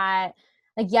 is that,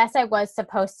 like, yes, I was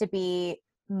supposed to be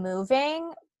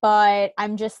moving, but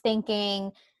I'm just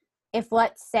thinking, if,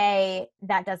 let's say,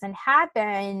 that doesn't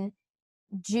happen,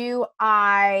 do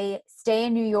I stay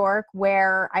in New York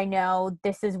where I know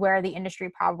this is where the industry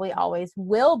probably always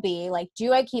will be? Like,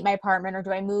 do I keep my apartment, or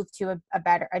do I move to a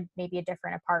better, maybe a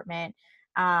different apartment,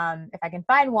 if I can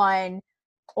find one?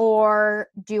 Or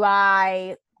do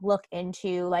I look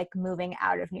into like moving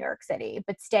out of New York City,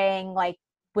 but staying like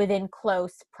within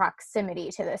close proximity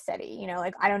to the city? You know,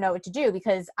 like, I don't know what to do,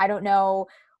 because I don't know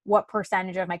what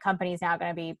percentage of my company is now going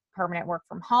to be permanent work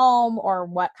from home, or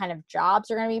what kind of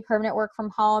jobs are going to be permanent work from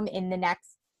home in the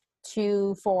next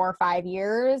 2, 4, 5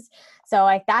 years. So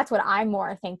like, that's what I'm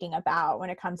more thinking about when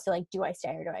it comes to like, do I stay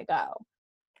or do I go?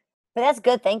 But that's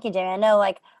good. Thank you, Jamie. I know,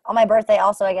 like, on my birthday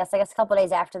also, I guess a couple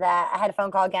days after that, I had a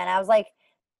phone call again. I was like,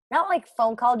 not like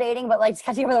phone call dating, but like just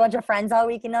catching up with a bunch of friends all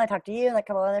week. I talked to you and like a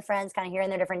couple of other friends, kind of hearing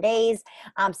their different days,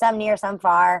 some near, some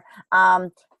far,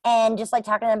 and just like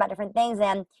talking to them about different things.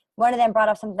 And one of them brought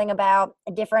up something about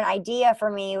a different idea for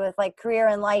me with like career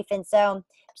and life. And so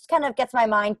just kind of gets my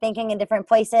mind thinking in different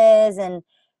places and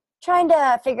trying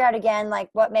to figure out again, like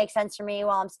what makes sense for me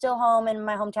while I'm still home in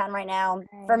my hometown right now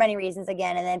for Right. many reasons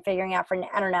again. And then figuring out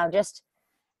I don't know, just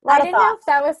a I lot of didn't know thoughts. if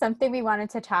that was something we wanted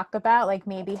to talk about, like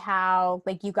maybe how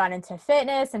like you got into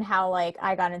fitness and how like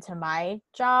I got into my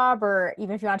job, or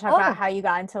even if you want to talk about Oh, how you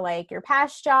got into like your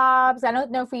past jobs. I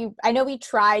don't know if I know we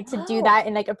tried to do oh, that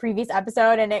in like a previous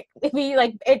episode, and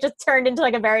it just turned into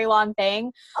like a very long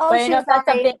thing. oh, But I know shoot, if that's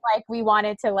something sorry. like we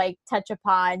wanted to like touch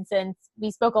upon, since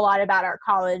we spoke a lot about our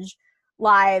college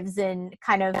lives and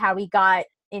kind of how we got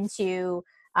into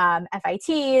FIT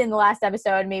in the last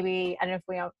episode. Maybe, I don't know if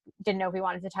we didn't know if we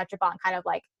wanted to touch upon kind of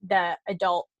like the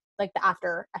adult, like the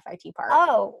after FIT part.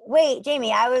 Oh, wait,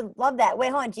 Jamie, I would love that. Wait,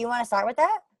 hold on. Do you want to start with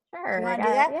that? Do you Sure. want to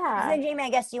do that? So Yeah. then, Jamie, I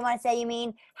guess, do you want to say, you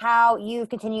mean how you've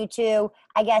continued to,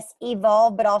 I guess,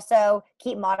 evolve, but also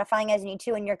keep modifying as you need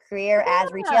to in your career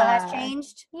as retail has Yeah.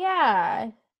 changed?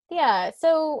 Yeah. Yeah.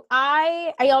 So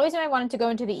I always knew I wanted to go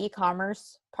into the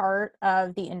e-commerce part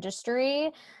of the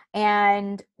industry.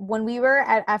 And when we were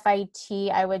at FIT,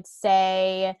 I would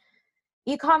say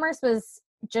e-commerce was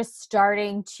just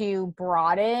starting to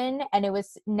broaden, and it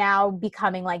was now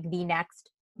becoming like the next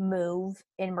move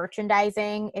in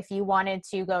merchandising. If you wanted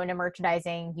to go into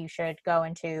merchandising, you should go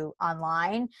into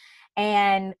online,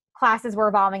 and classes were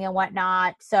evolving and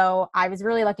whatnot. So I was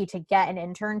really lucky to get an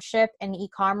internship in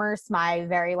e-commerce my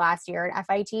very last year at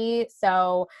FIT.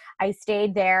 So I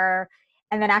stayed there,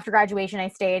 and then after graduation, I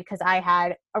stayed because I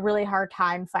had a really hard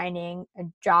time finding a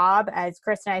job. As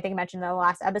Kristen, I think, mentioned in the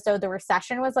last episode, the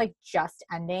recession was like just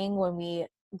ending when we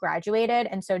graduated.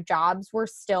 And so jobs were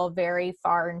still very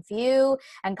far and few.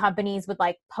 And companies would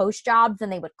like post jobs and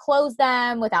they would close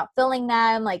them without filling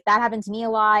them. Like, that happened to me a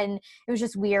lot. And it was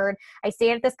just weird. I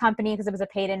stayed at this company because it was a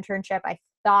paid internship. I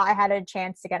thought I had a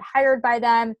chance to get hired by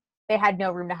them. They had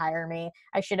no room to hire me.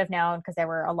 I should have known, because there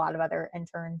were a lot of other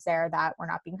interns there that were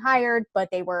not being hired, but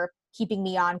they were keeping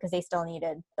me on because they still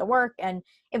needed the work, and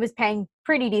it was paying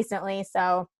pretty decently.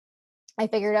 So I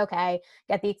figured, okay,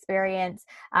 get the experience.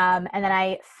 And then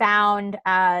I found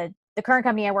the current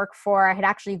company I work for. I had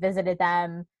actually visited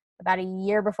them about a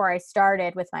year before I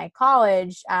started with my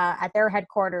college at their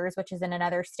headquarters, which is in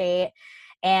another state.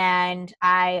 And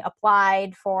I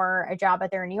applied for a job at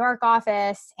their New York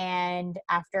office. And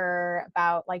after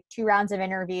about like 2 rounds of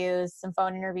interviews, some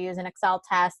phone interviews and Excel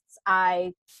tests,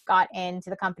 I got into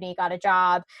the company, got a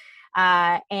job.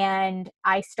 And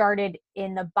I started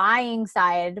in the buying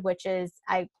side, which is,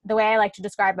 the way I like to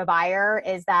describe a buyer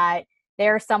is that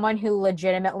they're someone who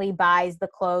legitimately buys the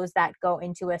clothes that go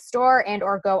into a store and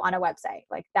or go on a website.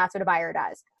 Like, that's what a buyer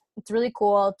does. It's really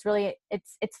cool.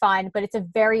 It's fun, but it's a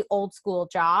very old school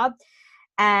job.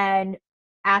 And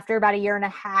after about a year and a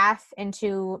half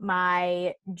into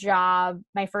my job,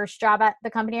 my first job at the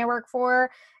company I work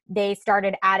for, they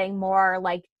started adding more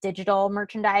like digital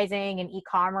merchandising and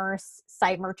e-commerce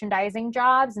site merchandising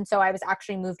jobs. And so I was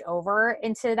actually moved over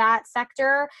into that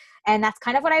sector. And that's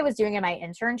kind of what I was doing in my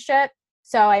internship.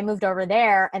 So I moved over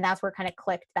there, and that's where it kind of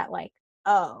clicked that, like,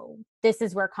 oh, this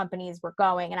is where companies were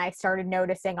going. And I started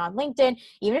noticing on LinkedIn,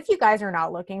 even if you guys are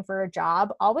not looking for a job,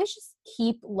 always just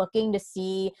keep looking to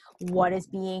see what is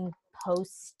being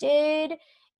posted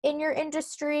in your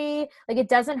industry. Like, it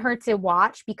doesn't hurt to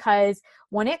watch, because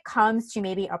when it comes to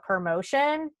maybe a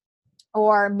promotion,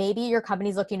 or maybe your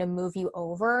company's looking to move you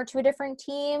over to a different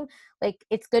team, like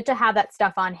it's good to have that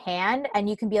stuff on hand, and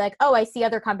you can be like, oh, I see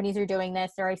other companies are doing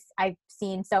this, or I've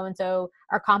seen so and so,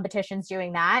 our competition's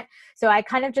doing that. So I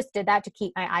kind of just did that to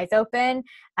keep my eyes open.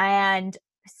 And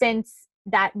since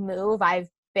that move, I've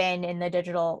been in the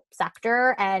digital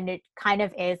sector, and it kind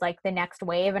of is like the next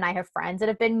wave, and I have friends that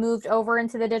have been moved over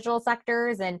into the digital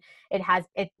sectors, and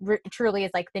truly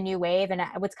is like the new wave. And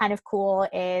what's kind of cool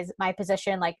is my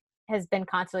position like has been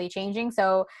constantly changing.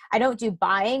 So I don't do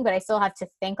buying, but I still have to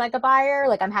think like a buyer.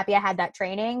 Like I'm happy I had that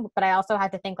training, but I also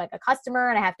have to think like a customer,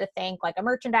 and I have to think like a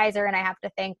merchandiser, and I have to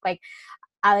think like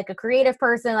I like a creative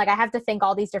person. Like I have to think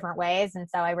all these different ways. And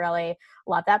so I really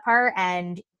love that part.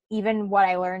 And even what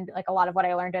I learned, like a lot of what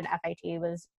I learned in FIT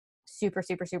was super,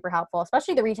 super, super helpful,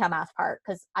 especially the retail math part,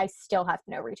 because I still have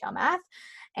to know retail math.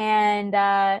 And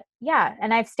yeah,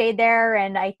 and I've stayed there,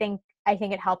 and I think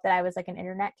it helped that I was like an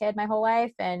internet kid my whole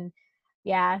life. And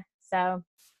yeah, so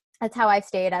that's how I've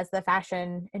stayed as the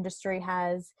fashion industry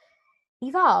has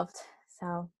evolved.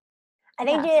 So I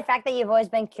think yeah. the fact that you've always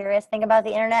been curious, think about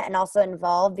the internet and also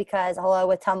involved, because hello,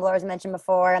 with Tumblr, as I mentioned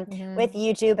before, with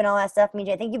YouTube and all that stuff. I mean,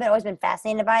 I think you've always been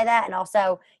fascinated by that, and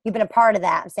also you've been a part of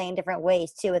that. I'm saying different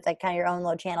ways too, with like kind of your own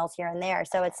little channels here and there.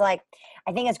 So it's like,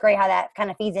 I think it's great how that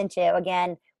kind of feeds into,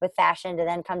 again, with fashion to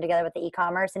then come together with the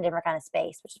e-commerce and different kind of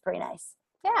space, which is pretty nice.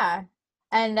 Yeah.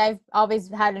 And I've always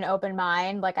had an open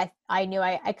mind. Like I knew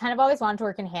I kind of always wanted to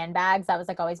work in handbags. That was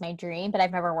like always my dream, but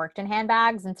I've never worked in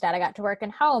handbags. Instead, I got to work in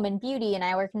home and beauty, and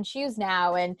I work in shoes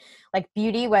now. And like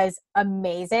beauty was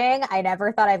amazing. I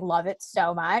never thought I'd love it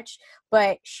so much,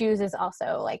 but shoes is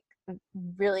also like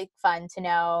really fun to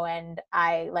know. And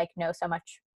I like know so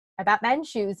much about men's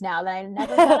shoes now that I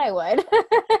never thought I would.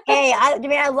 Hey, I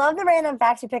mean, I love the random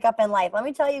facts you pick up in life. Let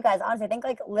me tell you guys, honestly, I think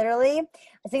like literally, I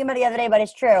was thinking about it the other day, but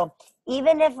it's true.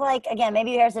 Even if like, again, maybe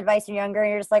you hear this advice when you're younger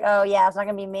and you're just like, oh yeah, it's not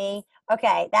gonna be me.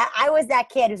 Okay, that I was that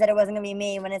kid who said it wasn't gonna be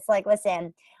me, when it's like,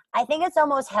 listen, I think it's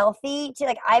almost healthy to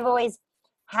like, I've always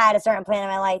had a certain plan in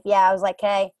my life. Yeah, I was like,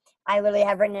 hey, I literally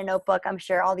have written in a notebook, I'm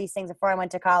sure, all these things before I went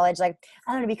to college. Like,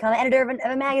 I'm gonna become an editor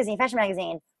of a magazine, fashion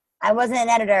magazine. I wasn't an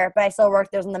editor, but I still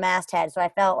worked there in the masthead, so I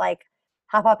felt like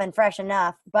hop up and fresh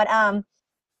enough. But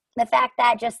the fact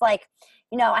that just like,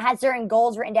 I had certain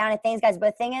goals written down and things, guys.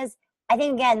 But the thing is, I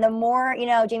think again, the more,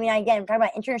 Jamie and I, again, talking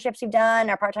about internships you've done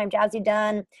or part-time jobs you've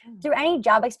done, through any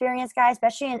job experience, guys,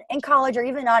 especially in college or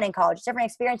even not in college, different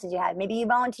experiences you had. Maybe you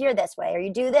volunteer this way or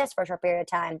you do this for a short period of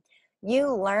time.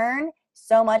 You learn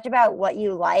so much about what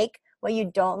you like, what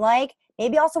you don't like,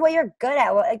 maybe also what you're good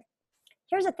at. Like,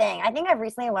 here's the thing. I think I've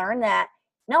recently learned that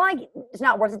no, it's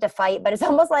not worth it to fight, but it's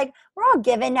almost like we're all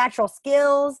given natural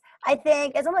skills. I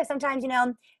think it's almost like sometimes,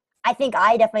 I think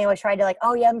I definitely always tried to like,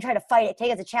 oh yeah, I'm trying to fight it, take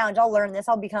it as a challenge. I'll learn this.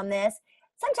 I'll become this.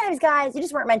 Sometimes, guys, you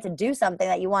just weren't meant to do something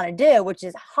that you want to do, which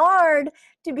is hard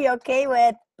to be okay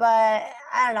with. But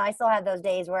I don't know. I still have those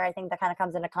days where I think that kind of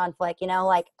comes into conflict,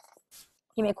 like,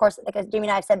 of course, like as Jamie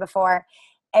and I have said before,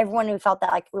 everyone who felt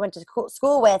that like we went to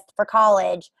school with for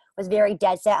college was very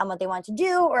dead set on what they wanted to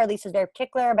do, or at least was very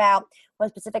particular about what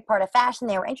specific part of fashion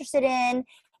they were interested in.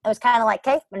 It was kind of like,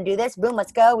 okay, I'm going to do this. Boom,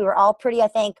 let's go. We were all pretty, I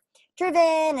think,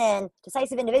 driven and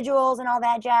decisive individuals and all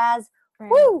that jazz. Right.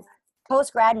 Woo!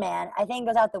 Post-grad, man, I think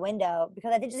goes out the window,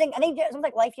 because I think something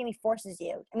like life, Jamie, forces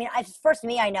you. I mean, first to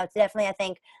me, I know it's definitely, I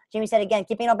think, Jamie said again,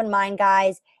 keeping an open mind,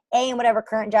 guys, in whatever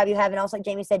current job you have. And also, like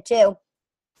Jamie said too,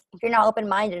 if you're not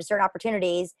open-minded to certain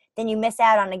opportunities, then you miss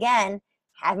out on, again,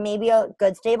 have maybe a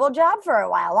good stable job for a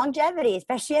while, longevity,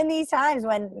 especially in these times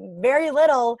when very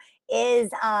little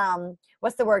is,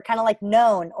 what's the word, kind of like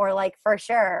known or like for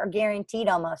sure or guaranteed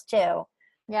almost too.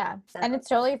 Yeah. So. And it's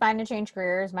totally fine to change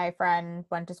careers. My friend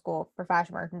went to school for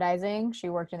fashion merchandising. She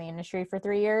worked in the industry for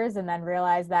 3 years and then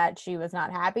realized that she was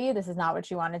not happy. This is not what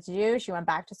she wanted to do. She went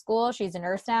back to school. She's a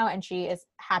nurse now, and she is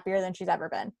happier than she's ever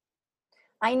been.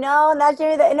 I know, and that's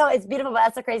it's beautiful, but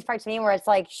that's the crazy part to me, where it's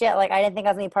like, shit, like I didn't think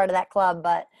I was gonna be part of that club,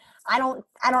 but I don't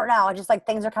know. It's just like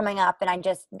things are coming up and I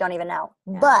just don't even know.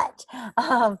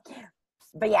 Yeah.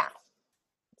 But yeah.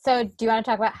 So do you want to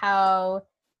talk about how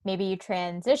maybe you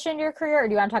transitioned your career, or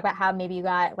do you want to talk about how maybe you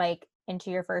got like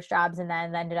into your first jobs and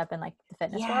then ended up in like the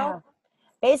fitness world?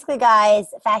 Basically, guys,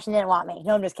 fashion didn't want me.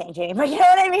 No, I'm just kidding, Jamie. But you know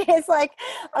what I mean? It's like,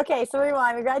 okay, so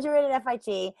rewind. We graduated at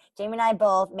FIT. Jamie and I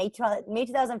both, May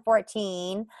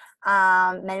 2014,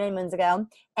 many moons ago.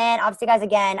 And obviously, guys,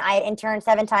 again, I had interned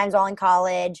 7 times while in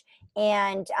college.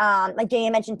 And like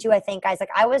Jamie mentioned too, I think, guys, like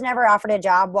I was never offered a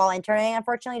job while interning,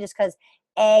 unfortunately, just because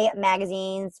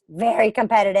magazines, very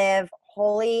competitive.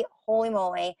 Holy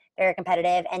moly, very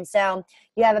competitive. And so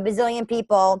you have a bazillion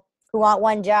people who want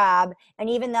one job. And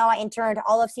even though I interned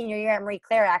all of senior year at Marie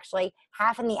Claire, actually,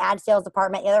 half in the ad sales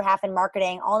department, the other half in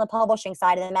marketing, all on the publishing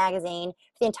side of the magazine,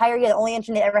 for the entire year, the only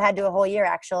intern they ever had to do a whole year,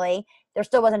 actually, there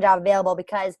still wasn't a job available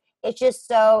because it's just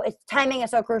so, it's timing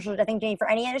is so crucial, I think, Jane, for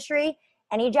any industry,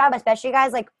 any job, especially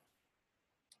guys, like,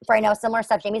 for I know similar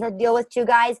stuff Jamie's had to deal with too,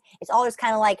 guys. It's all just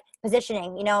kind of like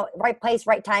positioning, right place,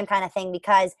 right time kind of thing.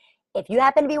 Because if you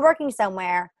happen to be working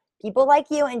somewhere, people like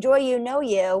you, enjoy you, know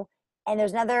you, and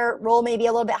there's another role maybe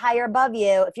a little bit higher above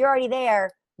you. If you're already there,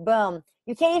 boom.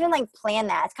 You can't even like plan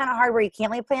that. It's kind of hard where you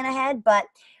can't really plan ahead. But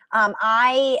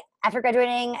I, after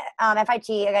graduating FIT,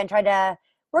 again, tried to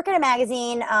work in a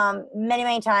magazine many,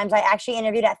 many times. I actually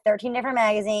interviewed at 13 different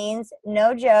magazines.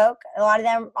 No joke. A lot of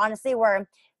them honestly were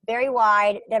very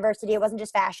wide diversity. It wasn't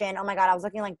just fashion. Oh my God, I was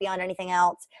looking like beyond anything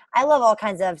else. I love all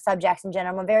kinds of subjects in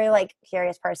general. I'm a very like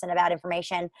curious person about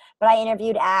information, but I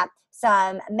interviewed at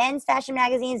some men's fashion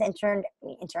magazines, I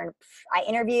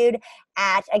interviewed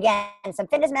at, again, some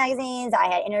fitness magazines.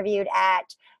 I had interviewed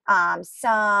at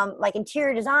some like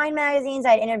interior design magazines.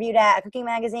 I had interviewed at a cooking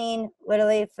magazine,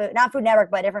 literally not Food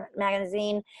Network, but a different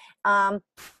magazine.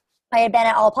 I had been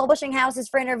at all publishing houses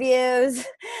for interviews.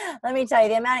 Let me tell you,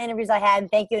 the amount of interviews I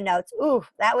had, thank you notes. Ooh,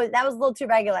 that was a little too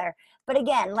regular. But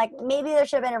again, like maybe there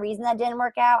should have been a reason that didn't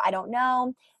work out. I don't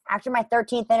know. After my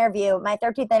 13th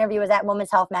interview was at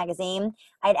Women's Health magazine.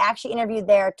 I had actually interviewed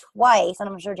there twice, and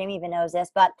I'm sure Jamie even knows this,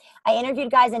 but I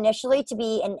interviewed guys initially to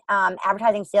be an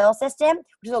advertising sales assistant,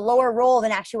 which is a lower role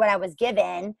than actually what I was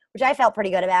given, which I felt pretty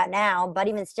good about now. But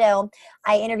even still,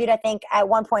 I interviewed, I think, at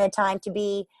one point in time to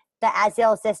be the ad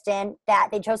sales assistant that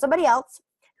they chose somebody else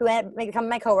who ended up becoming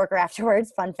my coworker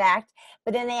afterwards, fun fact.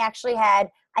 But then they actually had,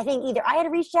 I think either I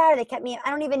had reached out or they kept me, I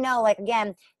don't even know, like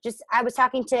again, just I was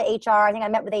talking to HR. I think I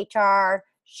met with HR.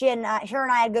 Her and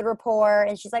I had good rapport.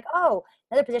 And she's like, oh,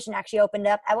 another position actually opened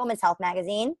up at Women's Health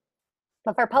magazine,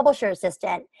 but for publisher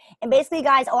assistant. And basically,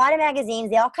 guys, a lot of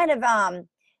magazines, they all kind of,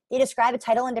 they describe a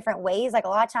title in different ways. Like a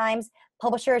lot of times,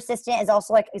 publisher assistant is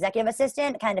also like executive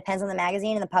assistant. It kind of depends on the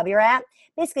magazine and the pub you're at.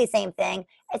 Basically, same thing.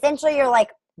 Essentially, you're like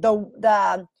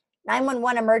the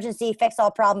 911 emergency fix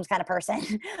all problems kind of person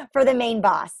for the main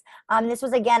boss. This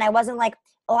was, again, I wasn't like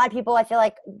a lot of people I feel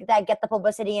like that get the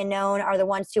publicity and known are the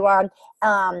ones who are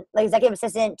like executive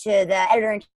assistant to the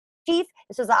editor-in-chief.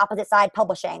 This was the opposite side,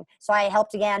 publishing. So I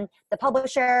helped, again, the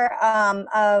publisher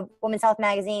of Women's Health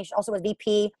magazine. She also was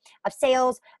VP of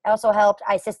sales. I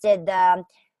assisted the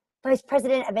vice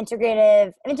president of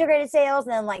integrated sales,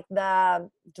 and then like the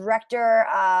director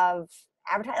of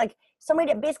advertising, like so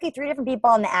many, basically 3 different people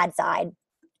on the ad side,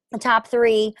 the top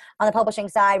 3 on the publishing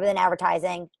side within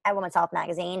advertising at Women's Health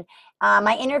magazine.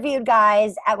 I interviewed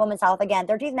guys at Women's Health, again,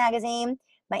 13th magazine.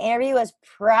 My interview was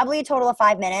probably a total of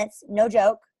 5 minutes, no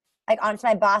joke. Like honestly,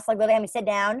 my boss like literally had me sit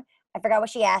down. I forgot what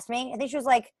she asked me. I think she was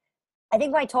like, I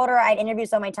think when I told her I'd interviewed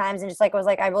so many times and just like was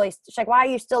like, she's like, why are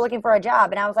you still looking for a job?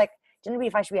 And I was like, didn't know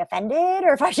if I should be offended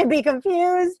or if I should be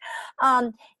confused.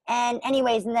 And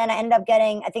anyways, and then I ended up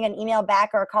getting, I think, an email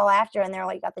back or a call after, and they're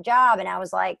like, you got the job. And I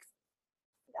was like,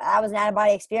 I was an out of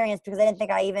body experience because I didn't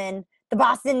think the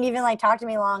boss didn't even like talk to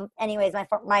me long. Anyways,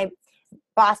 my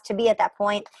boss to be at that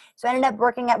point. So I ended up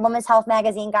working at Women's Health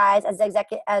magazine, guys,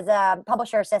 as a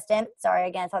publisher assistant. Sorry,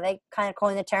 again, that's how they kind of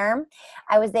coined the term.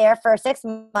 I was there for 6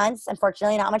 months,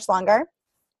 unfortunately, not much longer.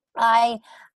 I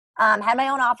had my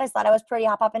own office, thought I was pretty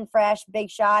hop up and fresh, big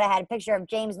shot. I had a picture of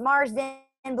James Marsden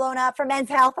blown up for Men's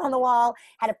Health on the wall,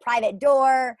 had a private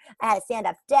door, I had a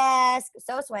stand-up desk,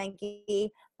 so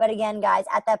swanky. But again, guys,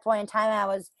 at that point in time, I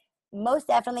was most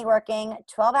definitely working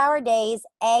 12-hour days,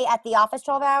 at the office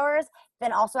 12 hours,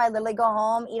 then also I literally go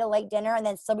home, eat a late dinner, and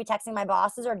then still be texting my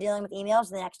bosses or dealing with emails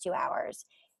for the next 2 hours.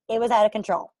 It was out of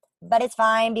control. But it's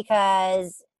fine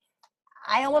because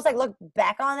I almost like look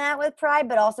back on that with pride,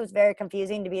 but also it's very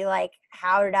confusing to be like,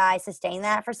 how did I sustain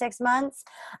that for 6 months?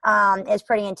 It's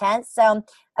pretty intense. So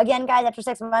again, guys, after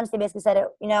 6 months, they basically said,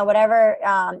 whatever,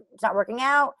 it's not working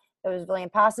out. It was really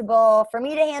impossible for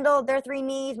me to handle their 3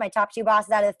 needs. My top 2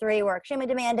 bosses out of the 3 were extremely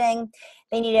demanding.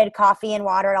 They needed coffee and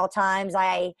water at all times.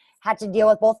 I had to deal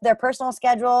with both their personal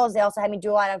schedules. They also had me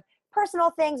do a lot of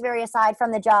personal things, very aside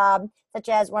from the job, such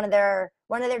as one of their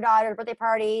daughter's birthday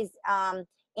parties.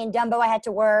 In Dumbo, I had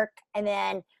to work. And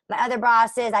then my other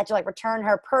bosses, I had to like return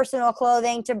her personal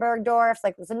clothing to Bergdorf.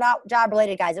 Like, it was not job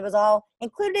related, guys. It was all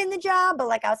included in the job, but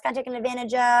like I was kind of taken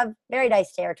advantage of. Very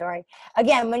nice territory.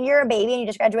 Again, when you're a baby and you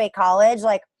just graduate college,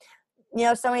 like,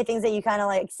 so many things that you kind of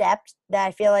like accept that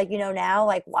I feel like, now,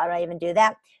 like, why would I even do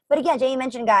that? But again, Jamie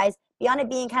mentioned, guys, beyond it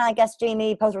being kind of like, I guess,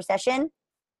 Jamie post-recession,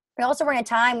 we also were in a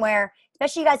time where,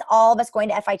 especially you guys, all of us going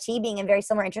to FIT, being in very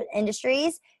similar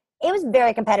industries, it was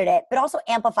very competitive, but also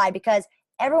amplified because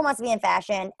everyone wants to be in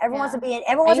fashion. Everyone wants to be in,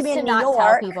 everyone I wants to used be to in New not tell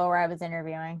York. people where I was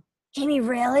interviewing. Jamie,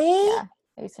 really? Yeah.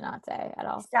 I used to not say at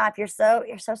all. Stop. You're so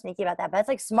sneaky about that. But it's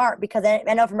like smart because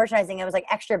I know for merchandising it was like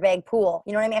extra big pool.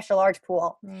 You know what I mean? Extra large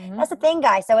pool. Mm-hmm. That's the thing,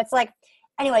 guys. So it's like,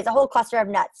 anyways, a whole cluster of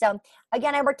nuts. So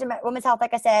again, I worked in women's health,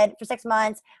 like I said, for 6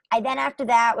 months. I then after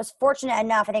that was fortunate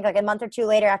enough, I think like a month or two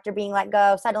later after being let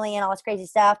go suddenly and all this crazy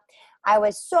stuff, I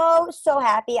was so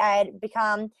happy. I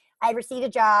had received a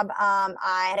job.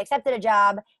 I had accepted a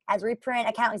job as reprint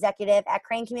account executive at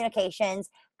Crane Communications.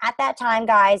 At that time,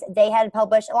 guys, they had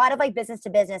published a lot of like business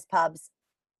to business pubs.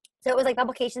 So it was like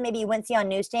publications maybe you wouldn't see on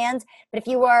newsstands, but if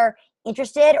you were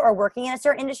interested or working in a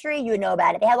certain industry, you would know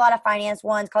about it. They had a lot of finance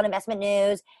ones called Investment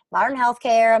News, Modern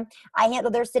Healthcare. I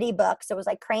handled their city books. So it was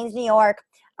like Cranes New York,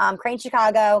 Cranes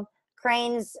Chicago,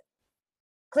 Cranes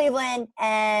Cleveland,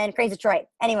 and Cranes Detroit.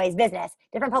 Anyways, business.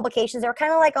 Different publications. They were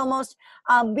kind of like almost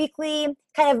weekly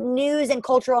kind of news and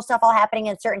cultural stuff all happening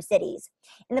in certain cities.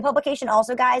 In the publication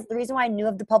also, guys, the reason why I knew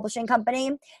of the publishing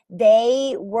company,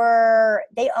 they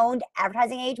owned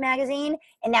Advertising Age magazine,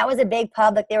 and that was a big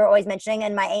pub that they were always mentioning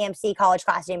in my AMC college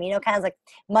class, Jamie. You know, kind of like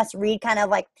must read, kind of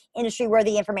like industry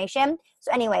worthy information.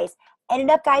 So anyways, ended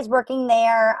up, guys, working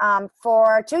there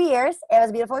for 2 years. It was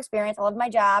a beautiful experience. I loved my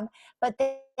job. But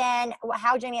then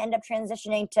how Jamie ended up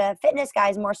transitioning to fitness,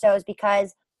 guys, more so is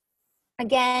because,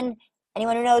 again,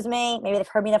 anyone who knows me, maybe they've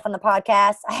heard me enough on the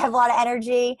podcast, I have a lot of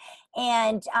energy.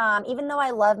 And even though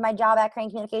I loved my job at Crane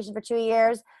Communications for 2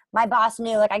 years, my boss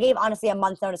knew, like I gave honestly a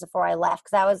month's notice before I left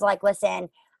because I was like, listen,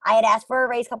 I had asked for a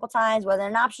raise a couple times, wasn't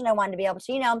an option. I wanted to be able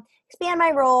to, expand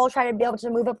my role, try to be able to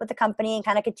move up with the company and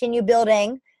kind of continue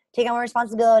building, take on more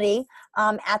responsibility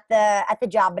at the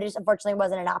job, but it just unfortunately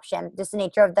wasn't an option. Just the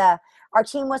nature of our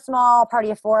team was small,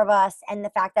 party of four of us, and the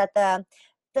fact that the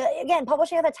again,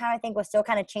 publishing at the time I think was still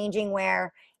kind of changing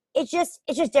where it's just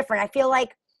different. I feel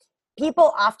like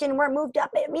people often weren't moved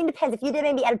up. I mean, it depends if you did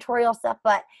maybe editorial stuff,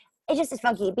 but it just is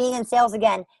funky. Being in sales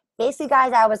again, basically,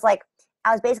 guys, I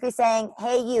was basically saying,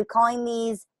 hey, you calling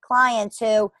these clients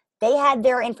who they had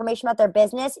their information about their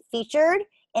business featured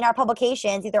in our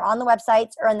publications, either on the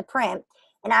websites or in the print.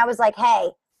 And I was like, hey,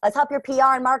 let's help your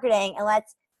PR and marketing and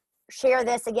let's share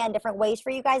this again, different ways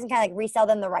for you guys and kind of like resell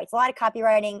them the rights. A lot of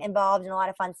copywriting involved and a lot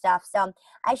of fun stuff. So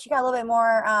I actually got a little bit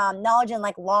more knowledge in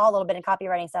like law, a little bit in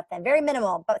copywriting stuff then. Very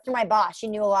minimal, but through my boss, she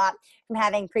knew a lot from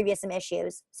having previous some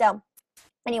issues. So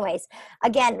anyways,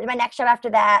 again, my next job after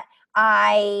that,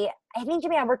 I think,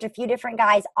 Jimmy, I worked a few different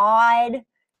guys, odd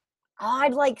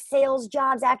like sales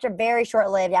jobs after, very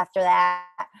short-lived after that.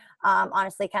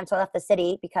 Honestly, kind of left the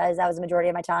city because that was the majority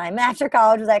of my time after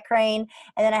college was at Crane.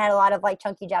 And then I had a lot of like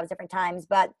chunky jobs different times.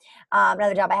 But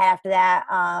another job I had after that,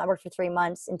 I worked for 3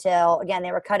 months until, again,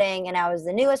 they were cutting and I was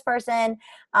the newest person.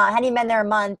 I hadn't even been there a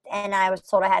month and I was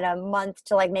told I had a month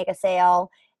to like make a sale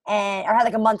or had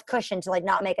like a month cushion to like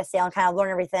not make a sale and kind of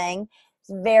learn everything. It's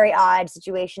a very odd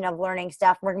situation of learning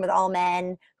stuff, working with all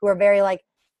men who are very like,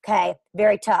 okay,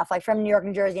 very tough, like from New York,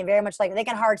 New Jersey, and very much like they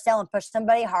can hard sell and push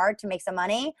somebody hard to make some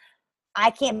money. I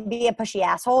can't be a pushy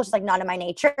asshole. It's just like not in my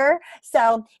nature.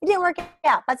 So it didn't work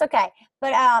out. That's okay.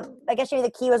 But I guess maybe the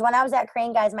key was when I was at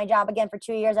Crane, guys, my job again for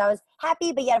 2 years, I was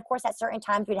happy. But yet, of course, at certain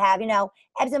times we'd have,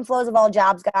 ebbs and flows of all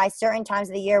jobs, guys. Certain times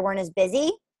of the year weren't as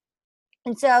busy.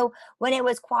 And so when it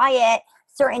was quiet,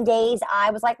 certain days I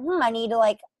was like, I need to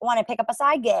want to pick up a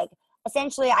side gig.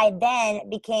 Essentially,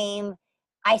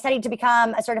 I studied to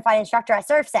become a certified instructor at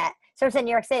Surfset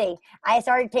New York City. I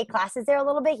started to take classes there a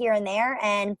little bit here and there,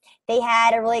 and they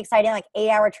had a really exciting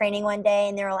 8-hour training one day,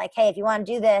 and they were like, hey, if you want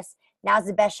to do this, now's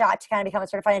the best shot to kind of become a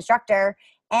certified instructor.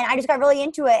 And I just got really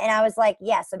into it, and I was like,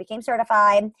 yes, so I became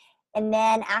certified. And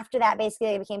then after that,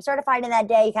 basically, I became certified in that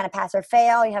day. You kind of pass or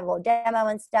fail. You have a little demo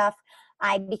and stuff.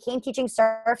 I became teaching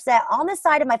Surfset on the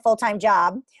side of my full-time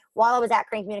job while I was at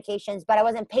Crane Communications, but I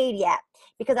wasn't paid yet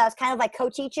because I was kind of like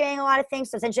co-teaching a lot of things.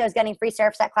 So essentially I was getting free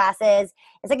Surfset classes.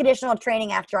 It's like additional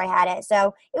training after I had it.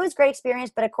 So it was a great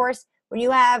experience. But of course, when you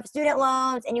have student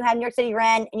loans and you have New York City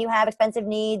rent and you have expensive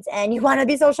needs and you want to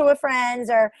be social with friends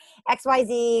or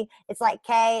XYZ, it's like,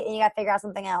 okay, and you got to figure out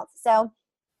something else. So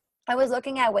I was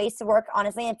looking at ways to work,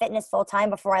 honestly, in fitness full-time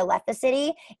before I left the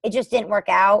city. It just didn't work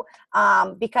out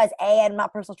because, A, I'm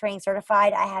not personal training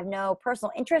certified. I have no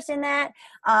personal interest in that.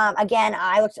 Again,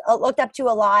 I looked up to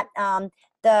a lot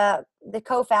the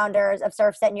co-founders of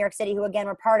Surfset New York City, who, again,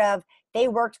 were part of, they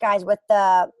worked, guys, with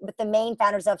the main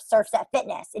founders of Surfset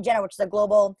Fitness in general, which is a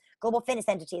global fitness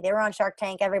entity. They were on Shark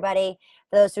Tank, everybody,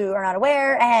 for those who are not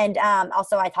aware. And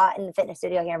also I taught in the fitness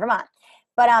studio here in Vermont.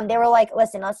 But they were like,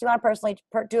 listen, unless you want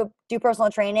to do personal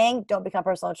training, don't become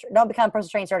personal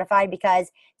training certified,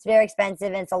 because it's very expensive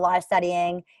and it's a lot of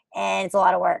studying and it's a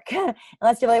lot of work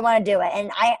unless you really want to do it.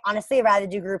 And I honestly rather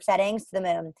do group settings to the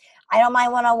moon. I don't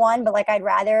mind one-on-one, but like I'd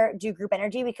rather do group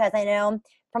energy, because I know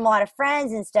from a lot of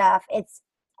friends and stuff, it's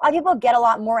a lot of people get a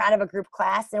lot more out of a group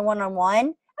class than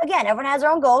one-on-one. Again, everyone has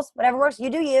their own goals. Whatever works, you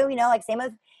do you. Like same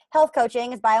with health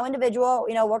coaching, is bio individual.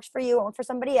 Works for you, won't for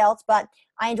somebody else. But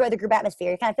I enjoy the group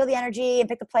atmosphere. You kind of feel the energy and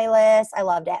pick the playlist. I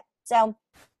loved it. So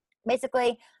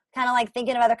basically, kind of like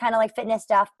thinking of other kind of like fitness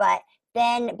stuff. But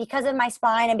then because of my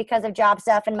spine and because of job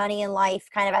stuff and money in life,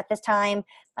 kind of at this time,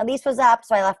 my lease was up,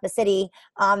 so I left the city.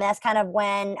 That's kind of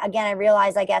when, again, I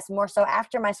realized, I guess, more so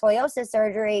after my scoliosis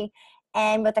surgery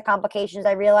and with the complications,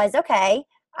 I realized, okay,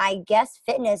 I guess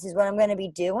fitness is what I'm going to be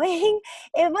doing.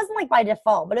 It wasn't like by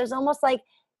default, but it was almost like,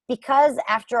 because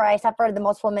after I suffered the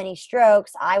multiple mini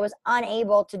strokes, I was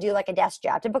unable to do like a desk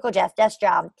job, typical desk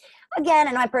job. Again,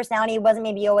 and my personality wasn't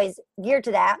maybe always geared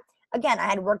to that. Again, I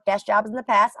had worked desk jobs in the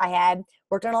past. I had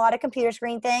worked on a lot of computer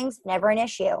screen things, never an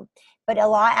issue. But a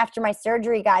lot after my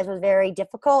surgery, guys, was very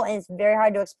difficult, and it's very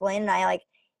hard to explain. And I like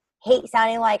hate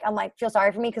sounding like I'm like, feel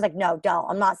sorry for me, because like, no, don't.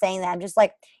 I'm not saying that. I'm just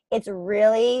like, it's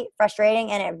really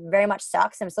frustrating and it very much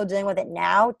sucks. I'm still dealing with it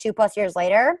now, 2+ years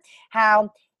later,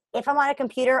 how if I'm on a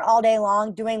computer all day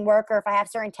long doing work, or if I have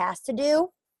certain tasks to do,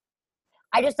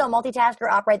 I just don't multitask or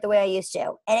operate the way I used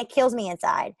to. And it kills me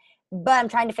inside. But I'm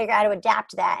trying to figure out how to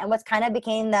adapt to that. And what's kind of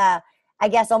became the, I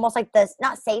guess, almost like this,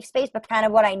 not safe space, but kind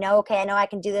of what I know, okay, I know I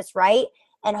can do this right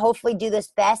and hopefully do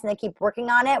this best, and then keep working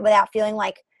on it without feeling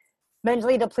like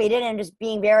mentally depleted and just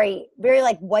being very, very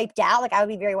like wiped out. Like I would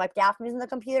be very wiped out from using the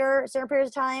computer certain periods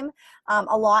of time,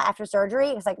 a lot after surgery.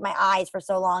 It's like my eyes for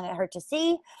so long, it hurt to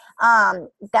see.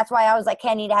 That's why I was like, okay,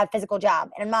 I need to have a physical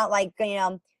job. And I'm not like,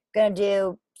 going to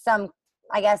do some,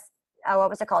 I guess,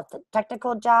 what was it called?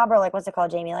 Technical job, or like, what's it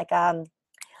called, Jamie? Like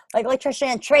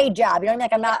electrician trade job. You know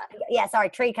what I mean? Like I'm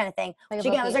not, trade kind of thing. Like a So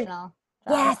again, I was like, vocational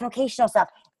yes, vocational stuff.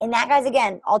 And that, guys,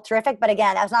 again, all terrific. But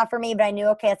again, that's not for me. But I knew,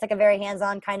 okay, it's like a very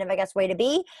hands-on kind of, I guess, way to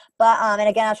be. But and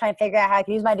again, I was trying to figure out how I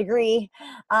could use my degree,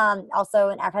 also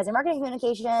in advertising, marketing,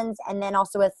 communications, and then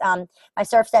also with my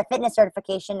SurfStep fitness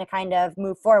certification to kind of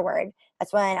move forward.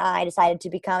 That's when I decided to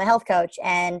become a health coach,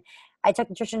 and I took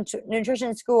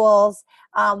nutrition schools,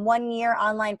 1-year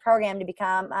online program to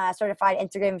become a certified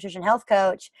integrative nutrition health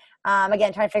coach.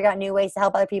 Again, trying to figure out new ways to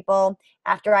help other people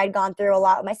after I'd gone through a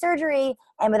lot with my surgery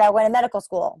and without going to medical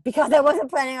school, because I wasn't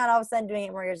planning on all of a sudden doing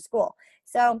 8 more years of school.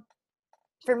 So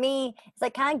for me, it's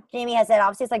like kind of Jamie has said,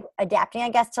 obviously it's like adapting, I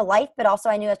guess, to life, but also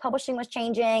I knew as publishing was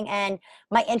changing, and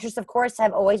my interests, of course,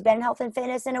 have always been in health and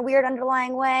fitness in a weird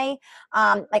underlying way.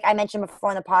 Like I mentioned before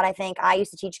in the pod, I think I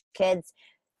used to teach kids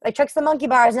like tricks the monkey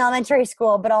bars in elementary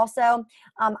school, but also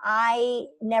I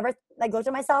never like looked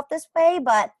at myself this way,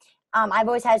 but I've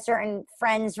always had certain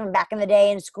friends from back in the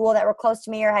day in school that were close to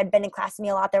me or had been in class with me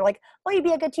a lot. They're like, oh, you'd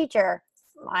be a good teacher.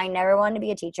 I never wanted to be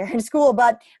a teacher in school,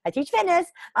 but I teach fitness.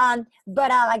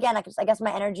 But again, I guess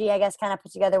my energy, I guess, kind of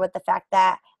put together with the fact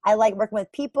that I like working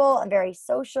with people. I'm very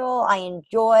social. I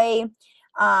enjoy,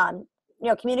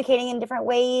 communicating in different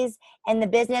ways. And the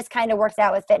business kind of works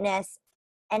out with fitness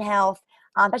and health,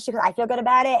 especially because I feel good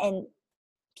about it. And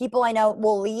people I know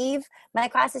will leave my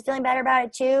classes feeling better about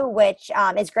it too, which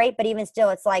is great. But even still,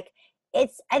 it's like, I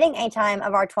think any time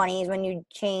of our 20s when you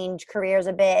change careers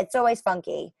a bit, it's always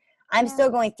funky. I'm still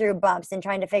going through bumps and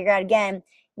trying to figure out, again,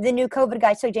 the new COVID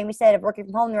guys. So Jamie said, of working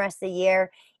from home the rest of the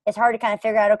year, it's hard to kind of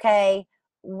figure out, okay,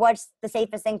 what's the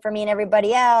safest thing for me and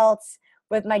everybody else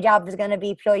with my job is going to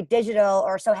be purely digital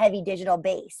or so heavy digital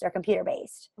based or computer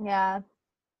based. Yeah.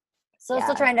 So I'm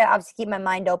still trying to obviously keep my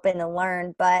mind open and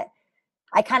learn, but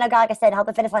I kind of got, like I said, health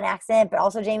and fitness on accident, but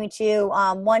also Jamie too.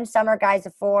 One summer, guys,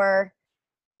 before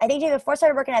I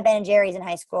started working at Ben & Jerry's in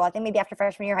high school, I think maybe after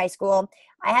freshman year of high school,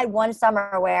 I had one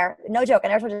summer where, no joke, I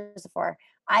never told you this before,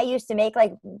 I used to make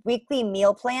like weekly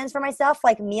meal plans for myself,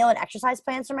 like meal and exercise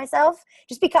plans for myself,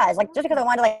 just because I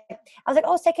wanted to I was like,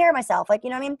 oh, let's take care of myself. Like, you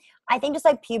know what I mean? I think just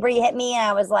like puberty hit me, and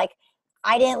I was like,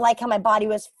 I didn't like how my body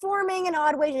was forming in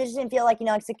odd ways. I just didn't feel like,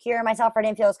 like secure in myself, or I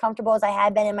didn't feel as comfortable as I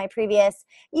had been in my previous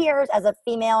years as a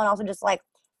female. And also just like,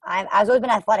 I've always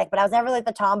been athletic, but I was never like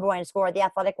the tomboy in school or the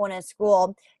athletic one in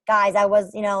school. Guys, I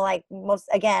was, I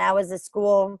was a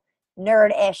school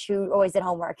nerd-ish who always did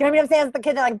homework. You know what I mean? I'm saying, I was the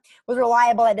kid that like was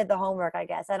reliable. I did the homework, I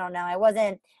guess. I don't know. I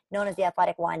wasn't known as the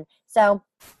athletic one. So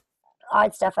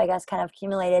odd stuff, I guess, kind of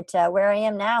accumulated to where I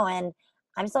am now. And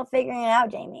I'm still figuring it out,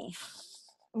 Jamie.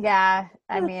 Yeah.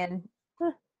 I mean,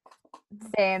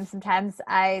 same. Sometimes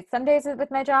some days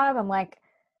with my job, I'm like,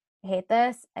 I hate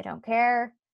this. I don't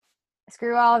care.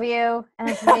 screw all of you. And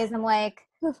then some days I'm like,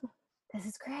 this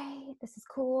is great. This is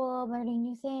cool. I'm learning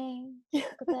new things.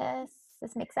 Look at this.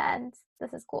 This makes sense.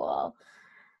 This is cool.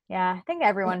 Yeah, I think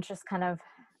everyone's just kind of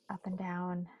up and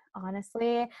down,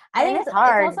 honestly. I think it's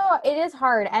hard. it is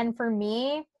hard. And for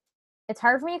me, it's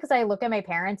hard for me because I look at my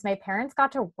parents. My parents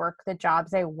got to work the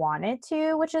jobs they wanted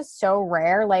to, which is so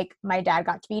rare. Like my dad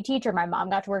got to be a teacher. My mom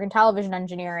got to work in television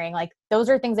engineering. Like those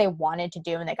are things they wanted to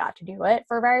do and they got to do it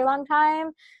for a very long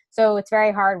time. So it's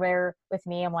very hard where with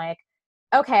me, I'm like,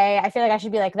 okay, I feel like I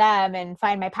should be like them and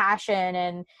find my passion.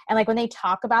 And like when they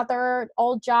talk about their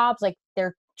old jobs, like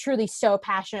they're truly so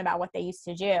passionate about what they used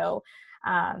to do.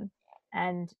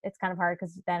 And it's kind of hard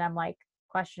because then I'm like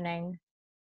questioning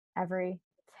everything.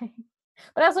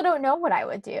 But I also don't know what I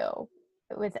would do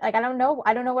with like I don't know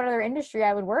what other industry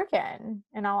I would work in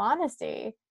all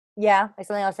honesty. Yeah, like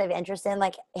something else I have interest in,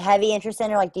 like heavy interest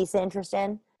in or like decent interest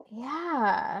in.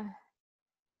 Yeah.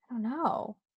 I don't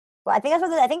know. Well, I think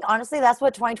I think honestly that's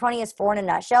what 2020 is for in a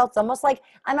nutshell. It's almost like,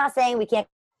 I'm not saying we can't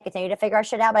continue to figure our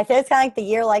shit out, but I feel it's kind of like the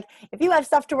year, like if you have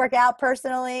stuff to work out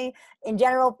personally, in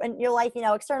general, in your life,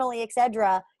 externally,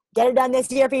 etc., get it done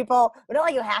this year, people. But not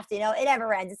like you have to, it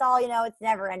never ends. It's all, it's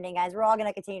never ending, guys. We're all going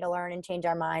to continue to learn and change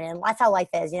our mind. And that's how life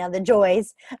is, the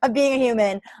joys of being a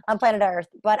human on planet Earth.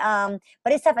 But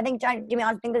it's tough. I think, John,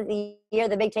 I think that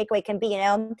the big takeaway can be,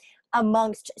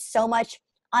 amongst so much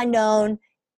unknown,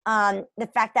 the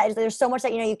fact that there's so much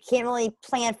that you can't really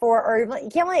plan for, or you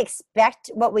can't really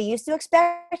expect what we used to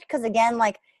expect, because again,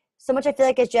 like so much I feel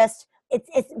like it's just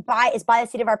it's by the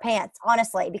seat of our pants,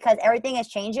 honestly, because everything is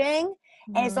changing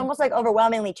and it's almost like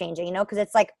overwhelmingly changing, because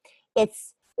it's like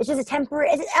it's just a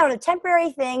temporary, I don't know,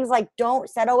 temporary things like don't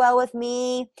settle well with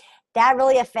me. That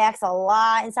really affects a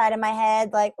lot inside of my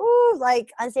head. Like, ooh, like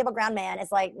unstable ground, man.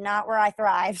 It's like not where I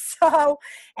thrive. So,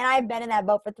 and I've been in that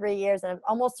boat for 3 years, and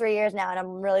almost 3 years now, and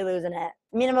I'm really losing it.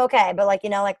 I mean, I'm okay, but like,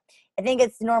 like I think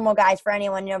it's normal, guys, for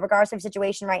anyone, regardless of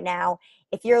situation right now.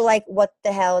 If you're like, what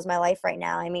the hell is my life right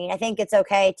now? I mean, I think it's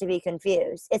okay to be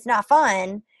confused. It's not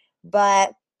fun,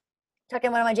 but talking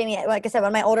to one of my Jamie, like I said, one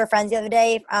of my older friends the other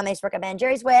day, I used to work at Ben &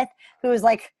 Jerry's with, who was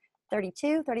like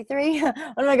 32, 33. One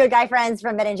of my good guy friends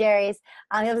from Ben & Jerry's.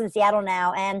 He lives in Seattle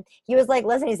now. And he was like,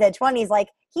 listen, he said 20s, like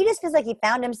he just feels like he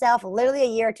found himself literally a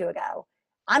year or two ago.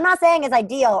 I'm not saying it's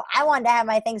ideal. I wanted to have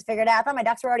my things figured out. I thought my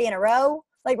ducks were already in a row,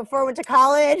 like before I went to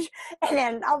college. And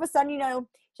then all of a sudden,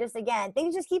 just again,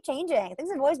 things just keep changing.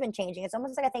 Things have always been changing. It's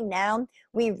almost like I think now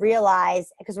we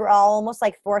realize, because we're all almost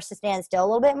like forced to stand still a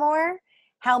little bit more,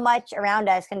 how much around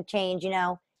us can change.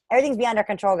 Everything's beyond our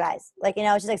control, guys. Like,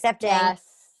 it's just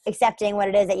accepting what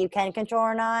it is that you can control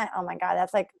or not. Oh my God,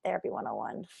 that's like therapy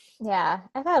 101. Yeah,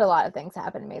 I've had a lot of things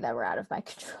happen to me that were out of my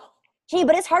control. Gee,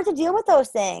 but it's hard to deal with those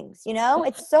things,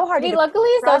 It's so hard. I mean, luckily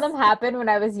some of them happened when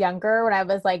I was younger, when I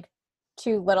was like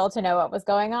too little to know what was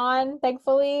going on,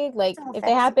 thankfully. Like if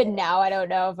they happen now, I don't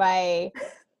know if I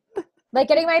like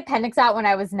getting my appendix out when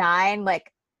I was 9,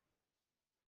 like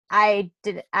I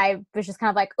was just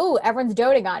kind of like, ooh, everyone's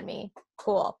doting on me.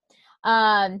 Cool.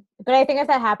 But I think if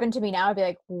that happened to me now, I'd be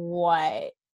like,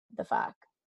 what the fuck?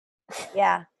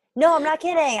 Yeah. No, I'm not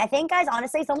kidding. I think, guys,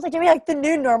 honestly, it's almost like maybe like the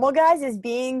new normal, guys, is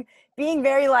being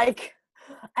very like,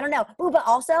 I don't know. Ooh, but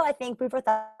also I think food for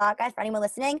thought, guys, for anyone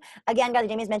listening. Again, guys,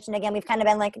 Jamie's mentioned again, we've kind of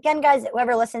been like, again, guys,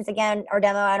 whoever listens again, our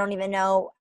demo, I don't even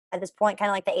know at this point, kind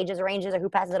of like the ages or ranges or who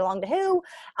passes it along to who.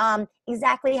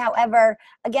 Exactly. However,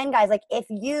 again, guys, like if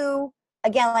you,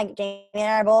 again, like Jamie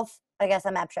and I are both, I guess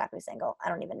I'm abstractly single. I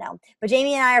don't even know. But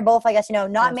Jamie and I are both, I guess,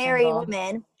 not married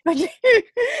women.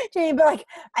 Jamie, but like,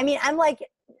 I mean, I'm like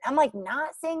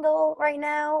not single right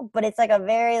now, but it's like a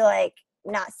very like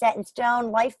not set in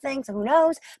stone life thing. So who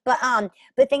knows? But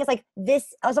the thing is like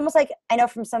this, I was almost like, I know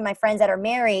from some of my friends that are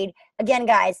married, again,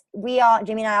 guys,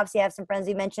 Jamie and I obviously have some friends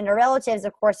we mentioned, or relatives,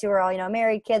 of course, who are all,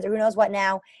 married, kids, or who knows what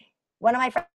now. One of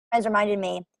my friends reminded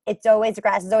me, the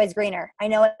grass is always greener. I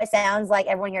know it sounds like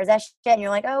everyone hears that shit and you're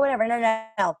like, oh, whatever.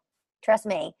 No. Trust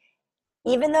me.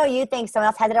 Even though you think someone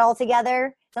else has it all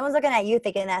together, someone's looking at you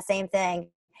thinking that same thing.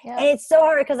 Yep. And it's so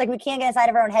hard because like we can't get inside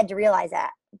of our own head to realize that.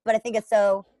 But I think it's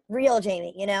so real,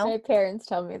 Jamie, My parents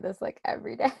tell me this like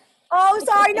every day. Oh,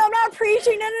 sorry. No, I'm not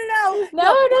preaching. No.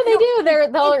 No, they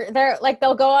do. They're like,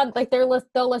 they'll go on, like they'll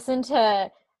listen to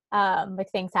like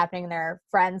things happening in their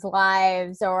friends'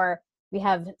 lives, or we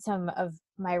have some of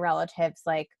my relatives,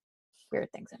 like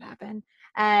weird things have happened.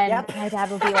 And my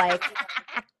dad will be like,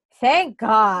 thank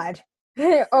God.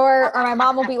 or my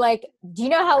mom will be like, do you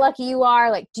know how lucky you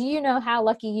are? Like, do you know how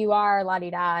lucky you are?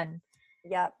 La-di-da. And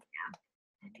yep.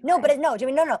 No, but no,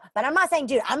 Jimmy, no. But I'm not saying,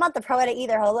 dude, I'm not the pro at it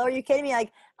either. Hello, are you kidding me?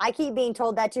 Like, I keep being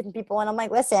told that too from people, and I'm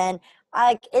like, listen,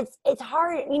 like, it's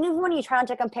hard. You know, when you try not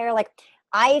to compare, like,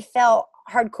 I felt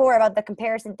hardcore about the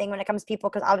comparison thing when it comes to people,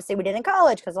 because obviously we did in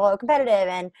college, because a little competitive,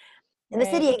 and in the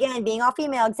Right. city again, being all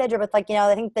female, etc. But like,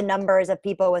 I think the numbers of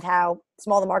people with how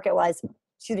small the market was.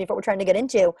 Excuse me, for what we're trying to get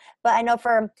into. But I know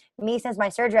for me, since my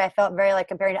surgery, I felt very like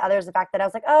comparing to others. The fact that I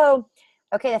was like, oh,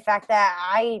 okay, the fact that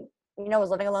I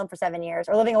was living alone for 7 years,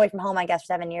 or living away from home, I guess,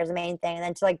 for 7 years, the main thing. And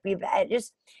then to like be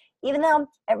just, even though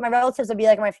my relatives would be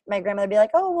like, my grandmother would be like,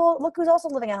 oh, well, look who's also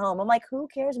living at home. I'm like, who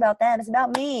cares about them? It's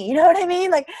about me. You know what I mean?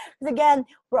 Like, because again,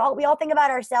 we all think about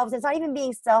ourselves. It's not even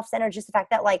being self-centered, just the fact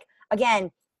that, like,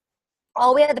 again,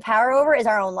 all we have the power over is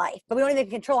our own life, but we don't even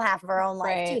control half of our own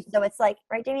life too. Right. So it's like,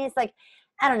 right, Jamie? It's like,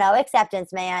 I don't know,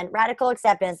 acceptance, man, radical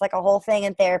acceptance, like a whole thing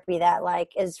in therapy that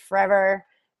like is forever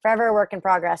a work in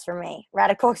progress for me.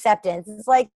 Radical acceptance. It's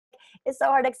like, it's so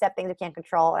hard to accept things we can't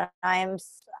control. And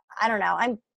I don't know.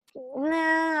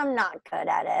 I'm not good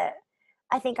at it.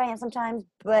 I think I am sometimes,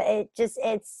 but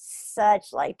it's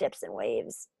such like dips and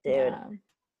waves, dude. Yeah.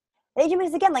 Age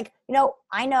is again, like,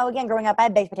 I know, again, growing up, I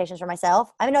had big expectations for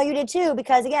myself. I know you did too,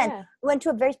 because again, Yeah. we went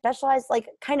to a very specialized, like,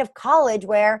 kind of college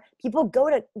where people go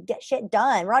to get shit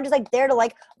done. We're not just like there to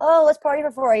like, oh, let's party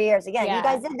for 4 years. Again, you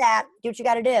guys did that. Do what you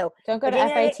got to do. Don't go But to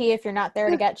Jamie and I FIT if you're not there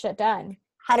to get shit done.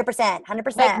 100%, Like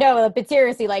 100%. no, but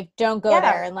seriously, like don't go Yeah.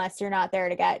 there unless you're not there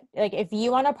to get, like, if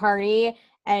you want to party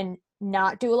and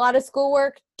not do a lot of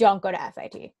schoolwork, don't go to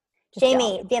FIT. Just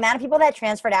Jamie, don't. the amount of people that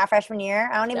transferred out freshman year,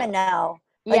 I don't even know.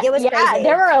 Like, Yeah, it was yeah, crazy.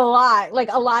 there were a lot. Like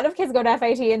a lot of kids go to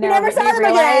FIT and You never saw they them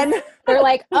realize again. they're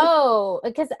like, oh,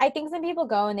 because I think some people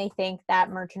go and they think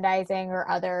that merchandising or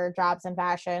other jobs in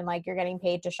fashion, like you're getting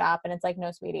paid to shop, and it's like,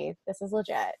 no, sweetie, this is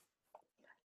legit.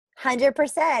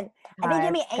 100%. I think, God,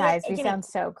 Jamie, guys, we Jamie, sound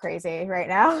so crazy right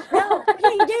now. no, but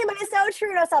you did, but it's so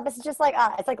true. No, stop. It's just like,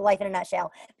 it's like life in a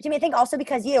nutshell. But Jimmy, I think also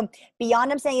because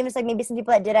beyond I'm saying, even like maybe some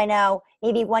people that did, I know,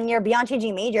 maybe 1 year beyond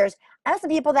changing majors, I know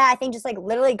some people that I think just like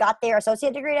literally got their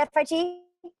associate degree at FIT,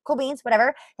 cool beans,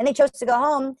 whatever, and they chose to go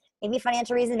home, maybe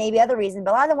financial reason, maybe other reason,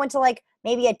 but a lot of them went to like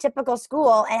maybe a typical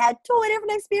school and had totally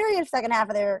different experience second half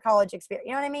of their college experience.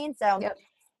 You know what I mean? So Yep.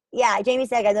 yeah, Jamie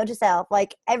said, guys, note yourself.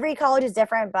 Like, every college is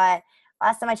different, but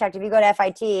last time I checked, if you go to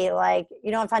FIT, like, you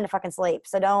don't have time to fucking sleep.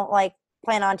 So don't like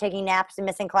plan on taking naps and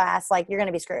missing class. Like, you're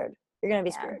gonna be screwed. You're gonna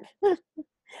be screwed.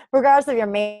 Regardless of your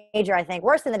major, I think.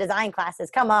 Worse than the design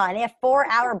classes. Come on. They have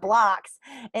 4-hour blocks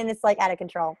and it's like out of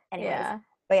control. Anyways. Yeah.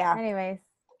 But yeah. Anyways,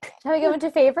 shall we go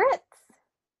into favorites?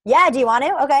 Yeah, do you want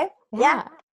to? Okay. Yeah.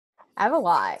 I have a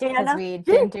lot Do you because know? we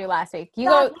didn't do last week. You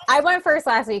Stop. go. I went first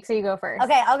last week, so you go first.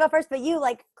 Okay, I'll go first. But you,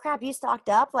 like, crap, you stocked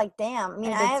up? Like, damn. I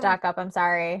mean, I did stock up. I'm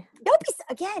sorry. Don't be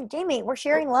again, Jamie. We're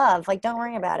sharing love. Like, don't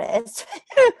worry about it.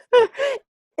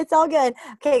 It's all good.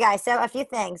 Okay, guys. So a few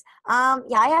things.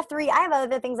 Yeah, I have 3. I have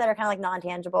other things that are kind of like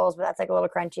non-tangibles, but that's like a little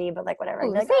crunchy. But like whatever.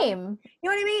 Ooh, Like, same. you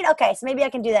know what I mean? Okay, so maybe I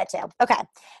can do that too. Okay,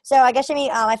 so I guess Jamie,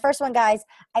 my first one, guys.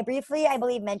 I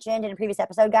believe, mentioned in a previous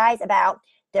episode, guys, about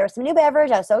there was some new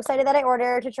beverage. I was so excited that I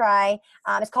ordered to try.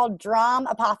 It's called Dram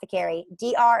Apothecary.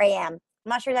 DRAM. I'm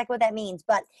not sure exactly what that means,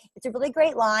 but it's a really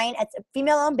great line. It's a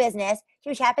female-owned business,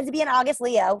 which happens to be an August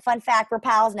Leo. Fun fact, we're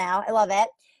pals now. I love it.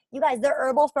 You guys, they're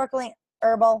herbal sparkling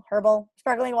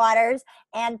waters.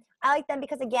 And I like them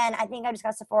because, again, I think I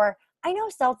discussed before, I know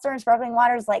seltzer and sparkling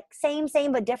water is like same,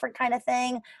 but different kind of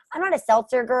thing. I'm not a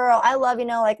seltzer girl. I love,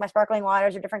 like my sparkling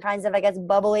waters or different kinds of, I guess,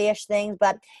 bubbly-ish things,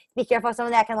 but be careful of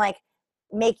something that can like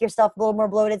make yourself a little more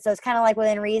bloated. So it's kind of like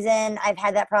within reason. I've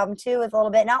had that problem too with a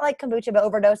little bit, not like kombucha, but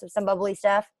overdose of some bubbly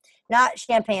stuff. Not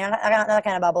champagne, not that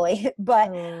kind of bubbly, but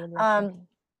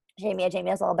Jamie,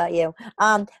 that's all about you.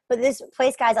 But this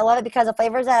place, guys, I love it because the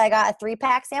flavors that I got, a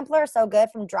 3-pack sampler, so good,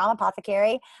 from Dram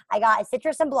Apothecary. I got a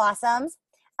citrus and blossoms,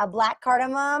 a black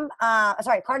cardamom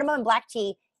and black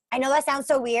tea. I know that sounds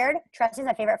so weird. Trust me, it's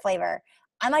my favorite flavor.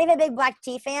 I'm not even a big black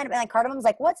tea fan, but like cardamom's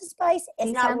like, what's a spice?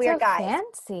 It's not weird, so guys.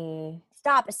 Fancy.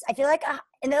 Stop. I feel like,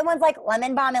 and the other one's like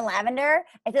lemon balm and lavender.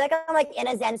 I feel like I'm like in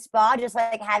a Zen spa, just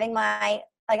like having my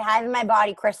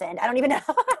body christened. I don't even know.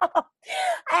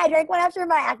 I drank one after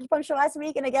my acupuncture last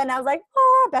week, and again, I was like,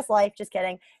 oh, best life. Just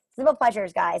kidding. Simple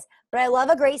pleasures, guys. But I love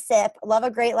a great sip. Love a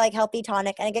great like healthy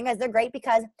tonic. And again, guys, they're great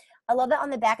because I love that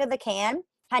on the back of the can,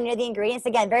 kind of near the ingredients.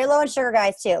 Again, very low in sugar,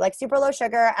 guys, too. Like super low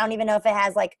sugar. I don't even know if it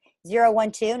has like 0,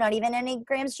 1, 2, not even any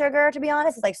grams sugar, to be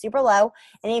honest. It's like super low.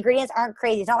 And the ingredients aren't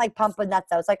crazy. It's not like pumped with nuts,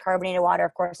 though. It's like carbonated water,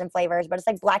 of course, and flavors. But it's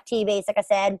like black tea based, like I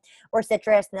said, or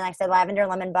citrus. And then I said lavender,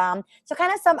 lemon balm. So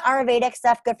kind of some Ayurvedic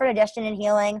stuff, good for digestion and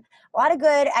healing. A lot of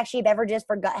good, actually, beverages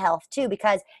for gut health, too,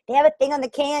 because they have a thing on the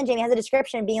can. Jamie has a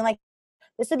description being like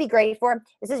this would be great for.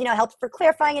 This is, helps for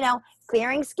clarifying,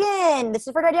 clearing skin. This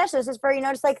is for digestion. This is for,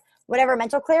 just like whatever,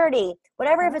 mental clarity,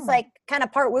 whatever. If it's like kind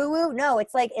of part woo-woo, no,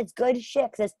 it's like, it's good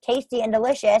shit because it's tasty and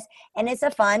delicious and it's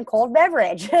a fun cold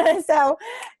beverage. So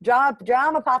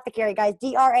Dram Apothecary, guys,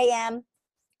 DRAM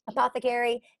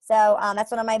Apothecary. So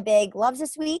that's one of my big loves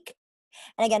this week.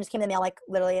 And again, just came in the mail like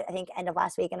literally, I think, end of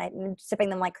last week, and I'm sipping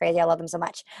them like crazy. I love them so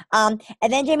much. And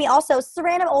then Jamie, also, this is a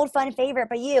random old fun favorite,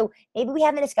 but maybe we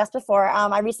haven't discussed before.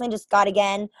 I recently just got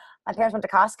again. My parents went to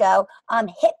Costco.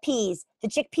 Hip peas, the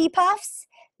chickpea puffs.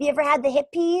 Have you ever had the hip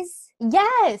peas?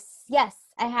 Yes,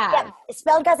 I have. Yeah, it's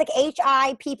spelled guys like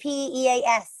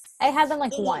HIPPEAS. I had them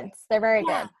like once. They're very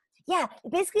good. Yeah,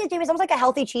 basically, Jamie, it's almost like a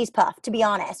healthy cheese puff, to be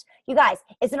honest. You guys,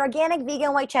 it's an organic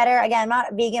vegan white cheddar. Again,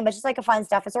 not vegan, but just like a fun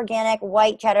stuff. It's organic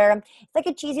white cheddar. It's like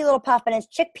a cheesy little puff, and it's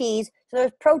chickpeas. So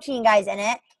there's protein, guys, in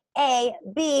it. A,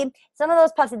 B, some of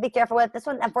those puffs to be careful with. This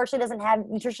one, unfortunately, doesn't have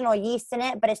nutritional yeast in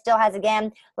it, but it still has,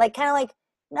 again, like kind of like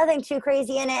nothing too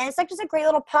crazy in it. And it's like just a great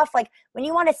little puff. Like when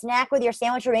you want to snack with your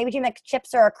sandwich or maybe do like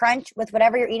chips or a crunch with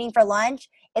whatever you're eating for lunch,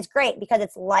 it's great because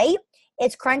it's light.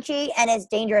 It's crunchy and it's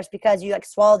dangerous because you like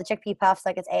swallow the chickpea puffs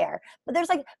like it's air. But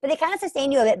they kind of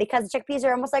sustain you a bit because the chickpeas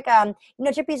are almost like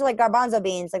chickpeas are like garbanzo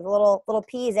beans, like the little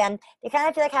peas, and they kind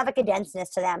of feel like have like a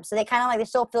denseness to them. So they kind of like they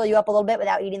still fill you up a little bit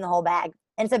without eating the whole bag.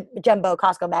 And it's a jumbo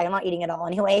Costco bag. I'm not eating it all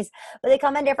anyways. But they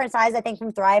come in different sizes, I think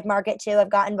from Thrive Market too.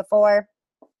 I've gotten before.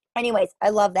 Anyways,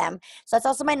 I love them. So that's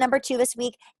also my number 2 this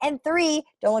week. And 3,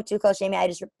 don't look too close, Jamie. I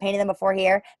just painted them before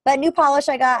here. But new polish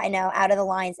I got, I know, out of the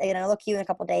lines. I'm going to look cute in a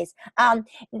couple days.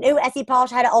 New Essie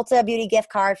polish. I had an Ulta beauty gift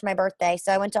card for my birthday.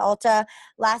 So I went to Ulta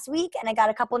last week and I got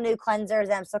a couple new cleansers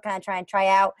that I'm still kind of trying to try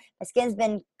out. My skin's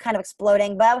been kind of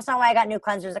exploding, but that was not why I got new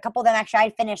cleansers. A couple of them, actually, I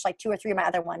finished like 2 or 3 of my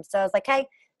other ones. So I was like, hey,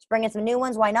 just bring in some new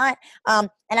ones. Why not? And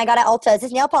I got at Ulta. It's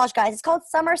this nail polish, guys. It's called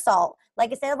Somersault.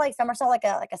 Like instead of like somersault, like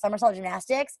a somersault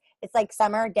gymnastics, it's like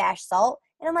summer-salt.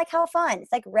 And I'm like, how fun.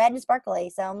 It's like red and sparkly.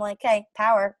 So I'm like, okay,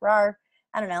 power, rawr.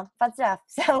 I don't know, fun stuff.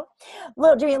 So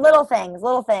little things.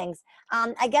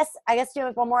 I guess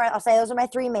one more. I'll say those are my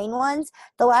 3 main ones.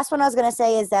 The last one I was gonna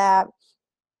say is that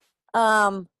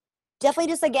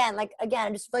definitely just again,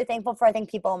 I'm just really thankful for I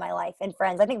think people in my life and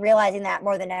friends. I think realizing that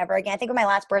more than ever. Again, I think with my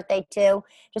last birthday too,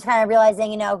 just kind of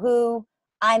realizing, who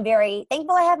I'm very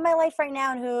thankful I have in my life right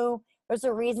now and who there's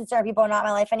a reason certain people are not in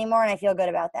my life anymore, and I feel good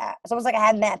about that. It's almost like I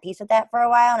haven't been at peace with that for a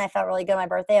while, and I felt really good on my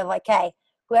birthday of like, hey,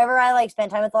 whoever I like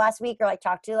spent time with the last week or like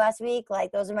talked to last week,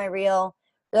 like those are my real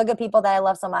good people that I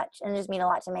love so much and just mean a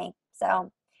lot to me.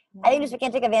 So I think just we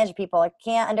can't take advantage of people. I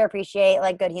can't underappreciate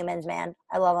like good humans, man.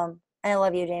 I love them. And I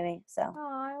love you, Jamie. So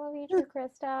I love you too,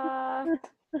 Krista.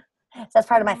 So that's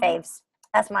part of my faves.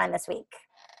 That's mine this week.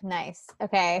 Nice.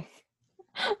 Okay.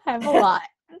 I have a lot.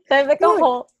 There's like a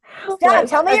whole Stop.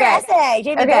 Tell me your essay.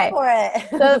 Jamie, go for it.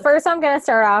 So the first I'm going to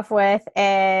start off with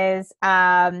is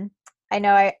I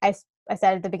know I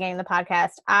said at the beginning of the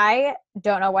podcast, I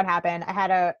don't know what happened. I had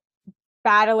a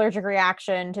bad allergic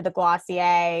reaction to the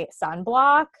Glossier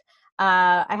sunblock.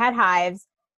 I had hives.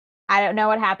 I don't know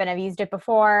what happened. I've used it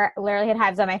before. Literally had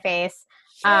hives on my face.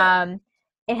 Sure.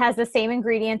 It has the same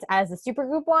ingredients as the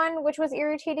Supergoop one, which was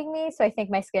irritating me. So I think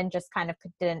my skin just kind of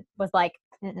was like,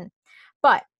 mm-mm.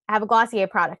 But I have a Glossier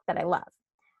product that I love.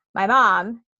 My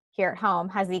mom here at home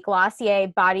has the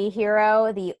Glossier Body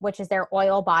Hero, which is their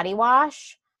oil body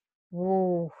wash.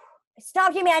 Ooh.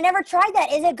 Stop, Jamie. I never tried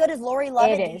that. Is it good as Lori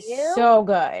loved it? It is so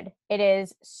good. It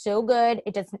is so good.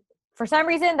 It just, for some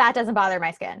reason, that doesn't bother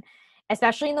my skin.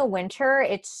 Especially in the winter,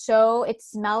 it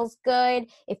smells good.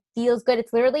 It feels good.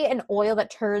 It's literally an oil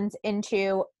that turns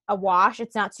into a wash.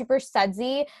 It's not super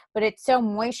sudsy, but it's so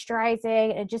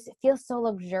moisturizing. It feels so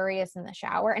luxurious in the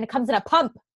shower. And it comes in a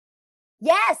pump.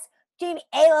 Yes. Jamie,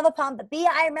 A, love a pump. B,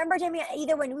 I remember, Jamie,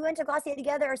 either when we went to Glossier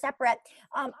together or separate,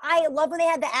 I love when they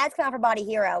had the ads come out for Body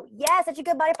Hero. Yeah, such a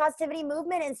good body positivity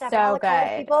movement and stuff. So all the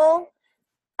good. People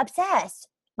obsessed.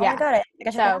 Oh yeah. my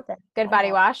God. So good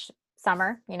body wash.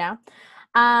 Summer,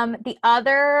 the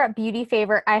other beauty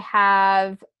favorite I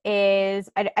have is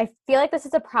I feel like this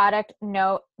is a product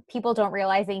people don't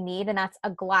realize they need, and that's a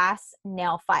glass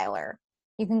nail filer.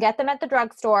 You can get them at the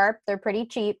drugstore. They're pretty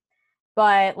cheap,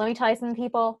 but let me tell you something,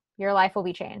 people, your life will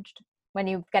be changed when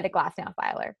you get a glass nail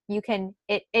filer. You can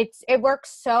it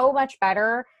works so much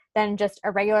better than just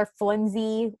a regular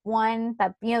flimsy one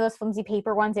that those flimsy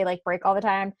paper ones, they like break all the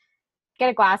time. Get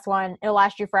a glass one. It'll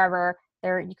last you forever. You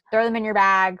can throw them in your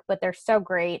bag, but they're so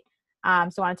great. So I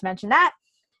wanted to mention that.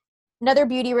 Another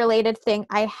beauty related thing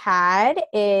I had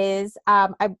is,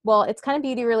 it's kind of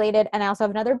beauty related, and I also have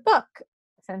another book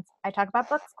since I talk about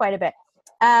books quite a bit.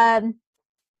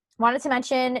 Wanted to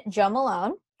mention Jo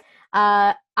Malone.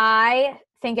 I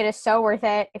think it is so worth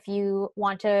it if you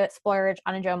want to splurge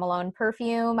on a Jo Malone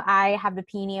perfume. I have the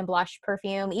Peony and Blush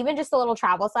perfume, even just a little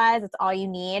travel size. It's all you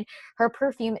need. Her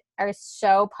perfume are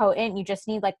so potent. You just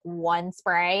need like one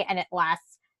spray and it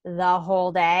lasts the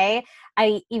whole day.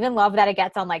 I even love that it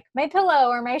gets on like my pillow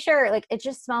or my shirt. Like it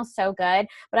just smells so good.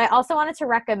 But I also wanted to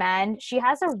recommend, she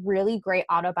has a really great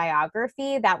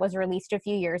autobiography that was released a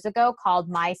few years ago called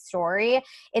My Story.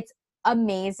 It's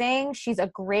amazing. She's a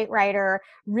great writer,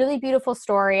 really beautiful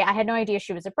story. I had no idea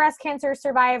she was a breast cancer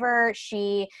survivor.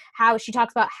 She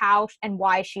talks about how and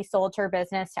why she sold her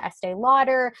business to Estee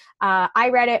Lauder. I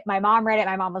read it. My mom read it.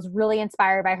 My mom was really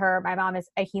inspired by her. My mom is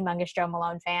a humongous Jo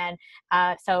Malone fan.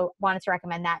 So wanted to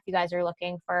recommend that if you guys are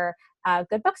looking for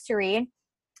good books to read.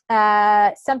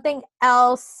 Something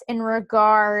else in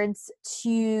regards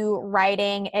to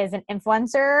writing is an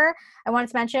influencer I wanted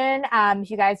to mention.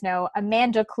 If you guys know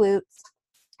Amanda Kloots,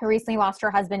 who recently lost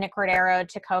her husband, Nick Cordero,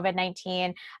 to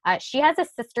COVID-19. She has a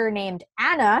sister named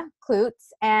Anna Kloots,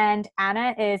 and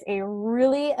Anna is a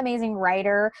really amazing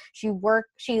writer. She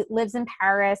lives in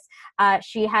Paris.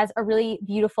 She has a really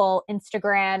beautiful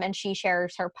Instagram, and she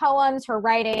shares her poems, her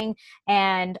writing,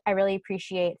 and I really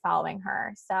appreciate following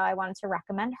her. So I wanted to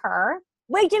recommend her.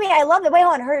 Wait, Jimmy, I love it. Wait,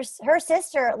 hold on. Her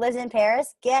sister lives in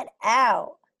Paris. Get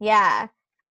out. Yeah.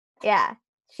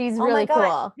 She's Oh really my God.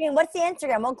 cool. I mean, what's the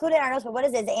Instagram? We'll include it in our notes, but what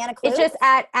is it? Is it Anna Kloots? It's just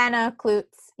at Anna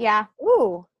Kloots. Yeah.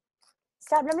 Ooh.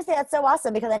 Stop. Let me say that's so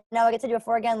awesome because I know I get to do it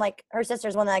for again. Like her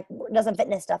sister's one that like, does some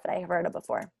fitness stuff that I have heard of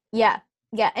before. Yeah.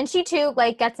 And she too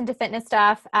like gets into fitness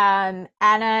stuff. Anna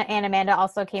and Amanda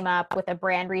also came up with a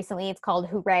brand recently. It's called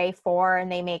Hooray For, and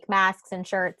they make masks and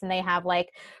shirts, and they have like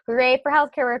Hooray for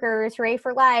healthcare workers, Hooray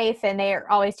for life, and they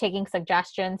are always taking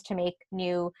suggestions to make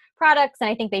new products. And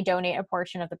I think they donate a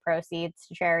portion of the proceeds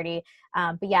to charity.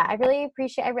 But yeah, I really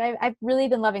appreciate. I've really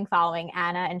been loving following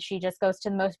Anna, and she just goes to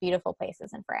the most beautiful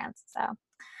places in France.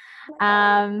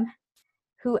 So,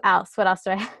 who else? What else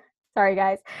do I? Sorry,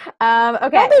 guys. Okay.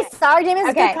 Don't be sorry, Jamie.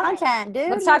 It's good content, dude.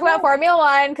 Let's talk about Formula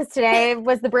One because today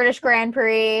was the British Grand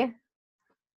Prix.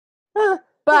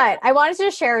 But I wanted to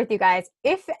share with you guys,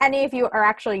 if any of you are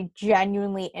actually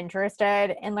genuinely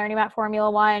interested in learning about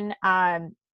Formula One,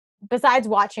 besides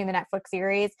watching the Netflix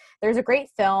series, there's a great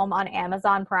film on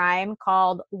Amazon Prime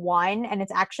called One, and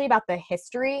it's actually about the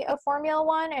history of Formula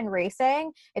One and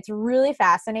racing. It's really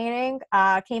fascinating.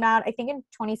 Came out, I think, in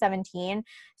 2017.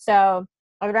 So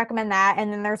I would recommend that.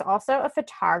 And then there's also a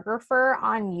photographer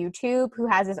on YouTube who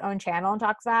has his own channel and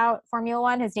talks about Formula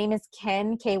One. His name is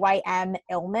Kim, Kym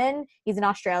Illman. He's an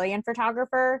Australian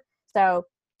photographer. So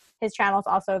his channel is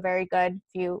also very good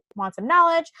if you want some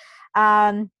knowledge.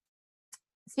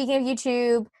 Speaking of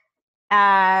YouTube,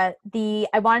 I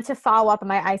wanted to follow up on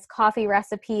my iced coffee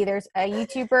recipe. There's a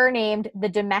YouTuber named The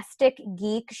Domestic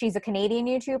Geek. She's a Canadian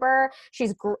YouTuber.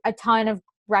 She's a ton of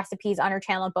recipes on her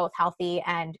channel, both healthy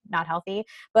and not healthy,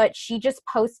 but she just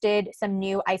posted some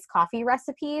new iced coffee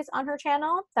recipes on her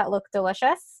channel that look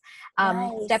delicious.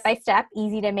 Nice. Step by step,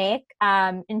 easy to make,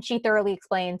 and she thoroughly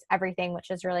explains everything, which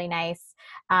is really nice.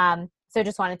 So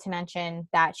just wanted to mention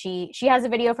that she has a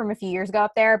video from a few years ago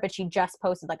up there, but she just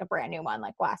posted like a brand new one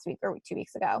like last week or 2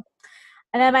 weeks ago.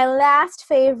 And then my last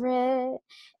favorite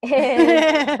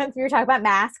is we were talking about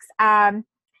masks.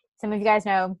 Some of you guys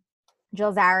know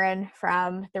Jill Zarin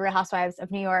from The Real Housewives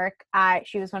of New York.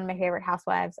 She was one of my favorite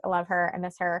housewives. I love her. I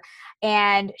miss her.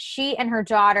 And she and her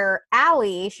daughter,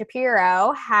 Allie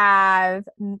Shapiro, have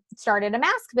started a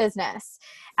mask business.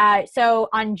 So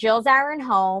on Jill Zarin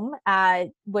Home,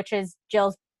 which is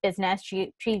Jill's business,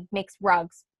 she makes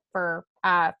rugs for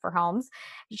homes.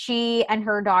 She and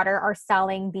her daughter are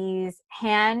selling these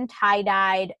hand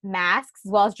tie-dyed masks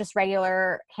as well as just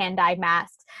regular hand-dyed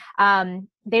masks.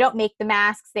 They don't make the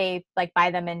masks. They like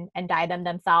buy them and dye them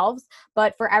themselves.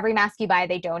 But for every mask you buy,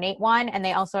 they donate one. And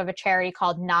they also have a charity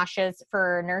called Noshes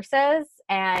for Nurses.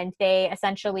 And they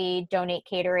essentially donate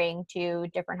catering to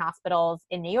different hospitals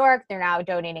in New York. They're now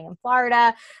donating in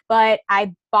Florida. But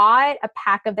I bought a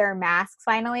pack of their masks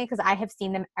finally because I have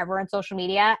seen them ever on social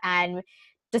media. And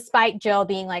despite Jill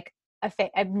being like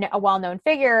a well-known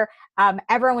figure,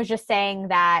 everyone was just saying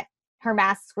that her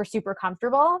masks were super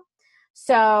comfortable.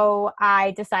 So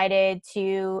I decided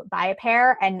to buy a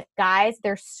pair, and guys,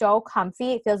 they're so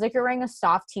comfy. It feels like you're wearing a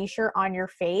soft t-shirt on your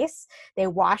face. They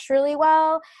wash really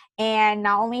well. And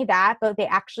not only that, but they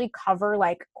actually cover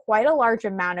like quite a large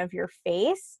amount of your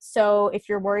face. So if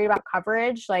you're worried about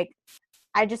coverage, like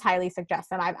I just highly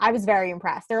suggest them. I was very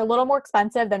impressed. They're a little more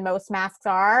expensive than most masks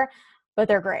are, but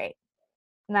they're great.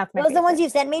 And that's my favorite. The ones you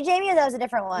sent me, Jamie, or that was a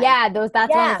different one? Yeah, that's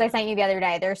the ones I sent you the other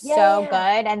day. They're so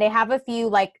good. And they have a few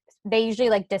like they usually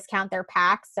like discount their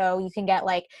packs, so you can get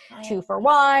like I 2 for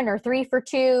 1 or 3 for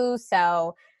 2.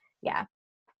 So yeah,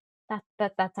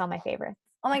 that's all my favorites.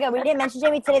 Oh my God, we didn't mention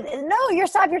Jamie today. No, you're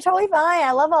totally fine.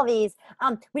 I love all these.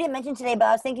 We didn't mention today, but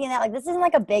I was thinking that like this isn't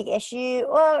like a big issue.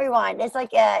 Well, rewind. It's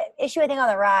like a issue I think on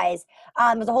the rise.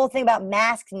 There's a whole thing about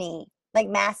maskne, like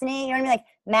maskne, you know what I mean? Like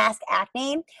mask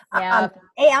acne. Yeah.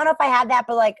 Hey, I don't know if I have that,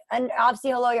 but like obviously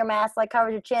hello your mask like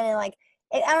covers your chin and like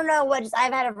I don't know what. Just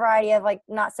I've had a variety of like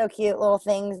not so cute little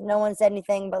things. No one said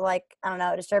anything, but like I don't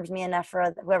know, it disturbs me enough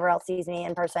for whoever else sees me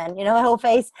in person. You know, my whole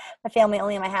face, my family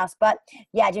only in my house. But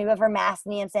yeah, Jimmy, but for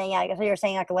maskne, I'm saying yeah. I guess you're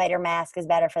saying like a lighter mask is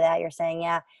better for that. You're saying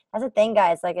yeah. That's the thing,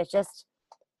 guys. Like it's just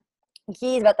the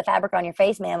key is about the fabric on your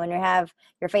face, man. When you have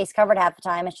your face covered half the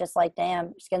time, it's just like damn,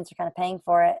 your skins are kind of paying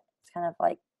for it. It's kind of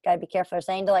like gotta be careful. They're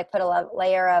saying to like put a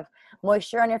layer of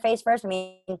moisture on your face first. I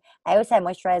mean, I always have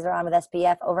moisturizer on with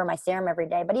SPF over my serum every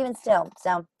day, but even still,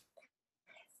 so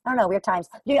I don't know, weird times.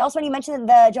 Dude, also when you mentioned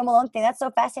the Jo Malone thing, that's so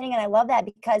fascinating, and I love that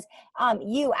because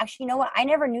you actually, you know what? I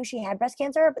never knew she had breast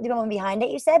cancer, the woman behind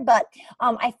it, you said, but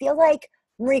I feel like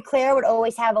Marie Claire would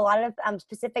always have a lot of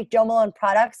specific Jo Malone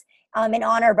products in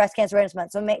honor of Breast Cancer Awareness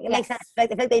Month. So it makes sense. I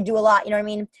feel like they do a lot, you know what I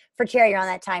mean, for charity around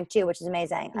that time too, which is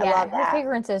amazing. I love Her that.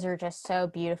 fragrances are just so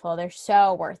beautiful. They're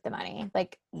so worth the money.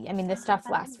 Like, I mean, this stuff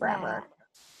lasts forever.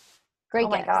 Great Oh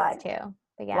my gifts God. too.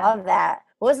 But yeah. Love that.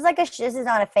 Well, this is like this is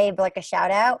not a fave, but like a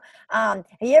shout out. Have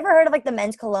you ever heard of like the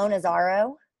men's cologne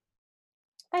Azzaro?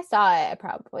 If I saw it, I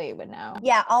probably would know.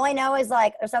 Yeah, all I know is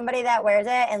like there's somebody that wears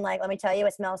it, and like let me tell you,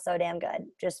 it smells so damn good.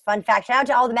 Just fun fact. Shout out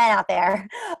to all the men out there.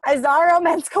 Azzaro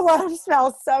men's cologne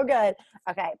smells so good.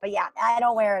 Okay, but yeah, I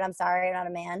don't wear it. I'm sorry, I'm not a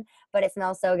man, but it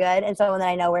smells so good. And someone that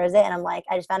I know wears it, and I'm like,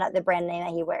 I just found out the brand name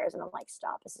that he wears, and I'm like,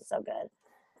 stop, this is so good.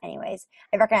 Anyways,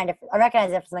 I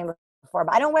recognize it for something before,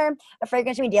 but I don't wear a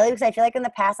fragrance to me daily because I feel like in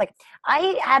the past, like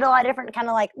I had a lot of different kind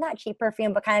of like not cheap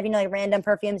perfume, but kind of, you know, like random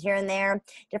perfumes here and there,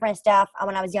 different stuff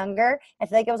when I was younger. I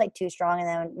feel like it was like too strong. And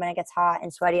then when it gets hot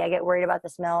and sweaty, I get worried about the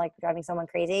smell, like driving someone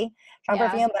crazy. Strong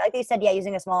perfume. But like you said, yeah,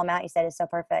 using a small amount, you said is so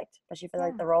perfect, especially for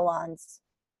like the roll-ons.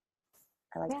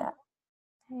 I like that.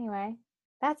 Anyway,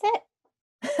 that's it.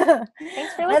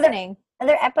 Thanks for listening.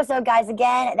 Another episode, guys.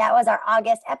 Again, that was our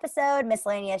August episode,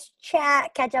 miscellaneous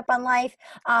chat, catch up on life.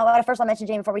 What first I'll mention,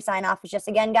 Jamie, before we sign off, is just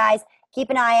again, guys, keep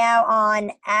an eye out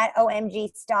on @OMG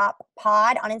Stop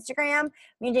Pod on Instagram.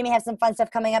 Me and Jamie have some fun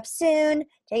stuff coming up soon.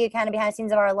 Take you kind of behind the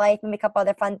scenes of our life, maybe a couple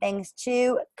other fun things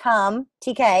to come.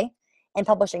 TK. In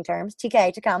publishing terms,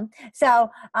 TK to come.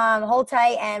 So hold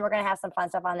tight, and we're gonna have some fun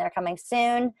stuff on there coming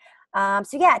soon. So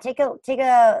yeah, take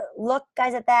a look,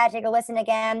 guys, at that. Take a listen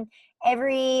again.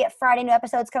 Every Friday, new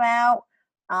episodes come out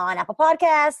on Apple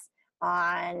Podcasts.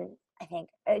 On I think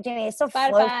Jamie, it still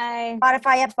flows.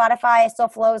 Spotify, yep, Spotify. It still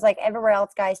flows like everywhere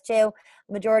else, guys. Too.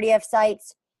 Majority of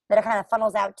sites that it kind of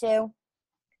funnels out to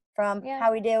from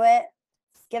how we do it.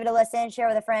 Give it a listen. Share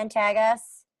with a friend. Tag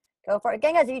us. Go for it.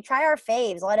 Again, guys, if you try our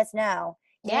faves, let us know.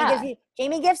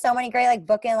 Jamie gives so many great like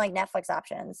booking like Netflix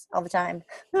options all the time.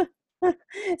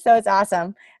 So it's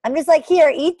awesome. I'm just like,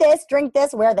 here, eat this, drink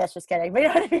this, wear this. Just kidding. But you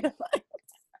know what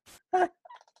I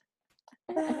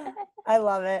mean? I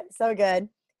love it. So good.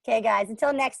 Okay, guys.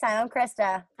 Until next time, I'm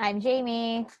Krista. I'm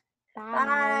Jamie.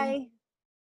 Bye.